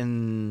Facebook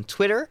and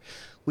Twitter.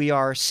 We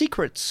are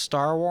Secret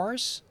Star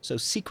Wars. So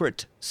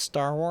Secret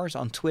Star Wars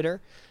on Twitter.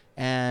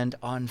 And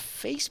on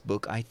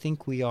Facebook, I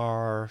think we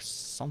are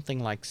something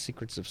like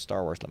Secrets of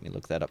Star Wars. Let me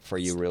look that up for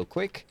you real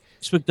quick.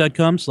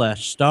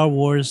 Facebook.com/Star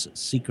Wars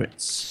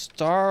Secrets.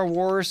 Star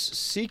Wars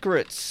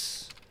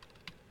Secrets.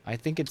 I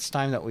think it's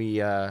time that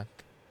we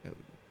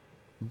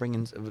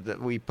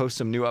we post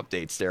some new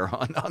updates there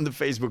on the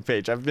Facebook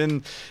page. I've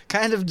been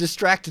kind of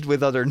distracted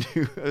with other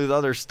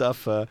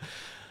stuff.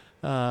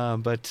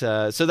 But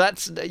so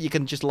that's, you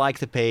can just like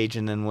the page,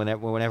 and then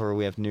whenever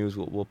we have news,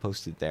 we'll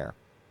post it there.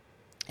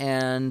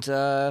 And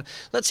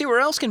let's see, where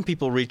else can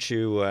people reach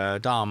you?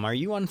 Dom, are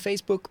you on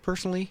Facebook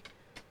personally?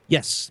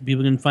 Yes,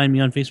 people can find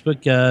me on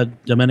Facebook,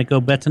 Domenico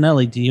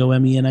Bettinelli,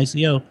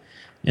 Domenico,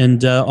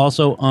 and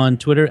also on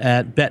Twitter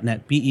at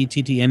Betnet,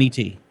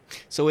 Bettnet.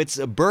 So it's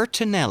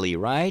Bertinelli,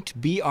 right?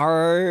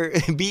 Bert.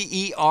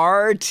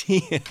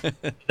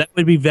 That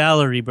would be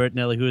Valerie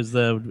Bertinelli, who is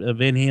the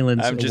Van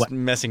Halen's. I'm just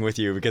messing with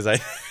you because I.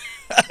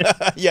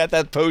 Yeah,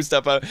 that post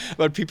up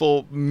about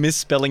people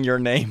misspelling your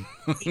name.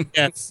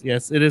 Yes,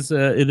 it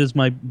is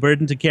my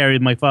burden to carry.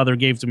 My father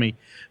gave to me,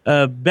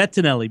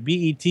 Bettinelli,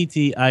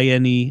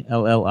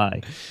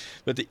 Bettinelli.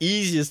 But the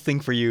easiest thing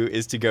for you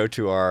is to go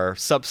to our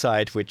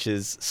subsite, which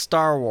is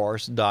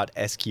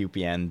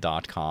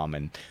starwars.sqpn.com,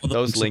 and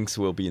those links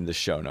will be in the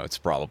show notes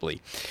probably.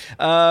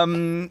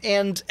 And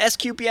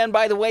SQPN,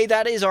 by the way,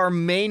 that is our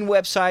main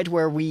website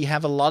where we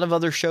have a lot of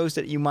other shows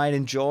that you might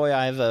enjoy.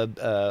 I have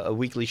a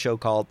weekly show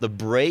called The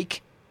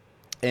Break,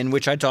 in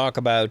which I talk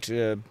about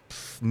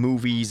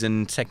movies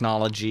and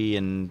technology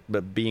and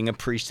being a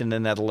priest in the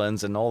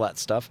Netherlands and all that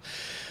stuff.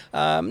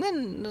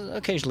 And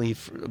occasionally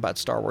about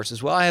Star Wars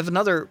as well. I have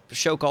another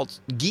show called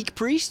Geek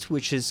Priest,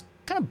 which is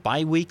kind of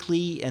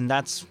bi-weekly, and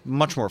that's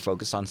much more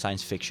focused on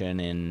science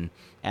fiction and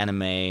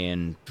anime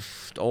and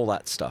all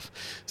that stuff.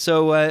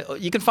 So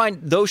you can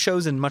find those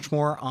shows and much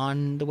more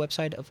on the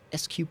website of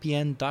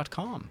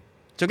sqpn.com.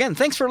 So again,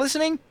 thanks for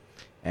listening,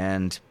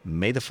 and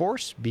may the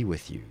Force be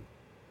with you.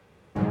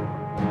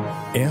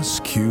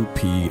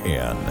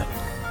 SQPN,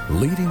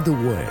 leading the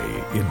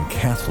way in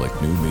Catholic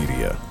new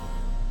media.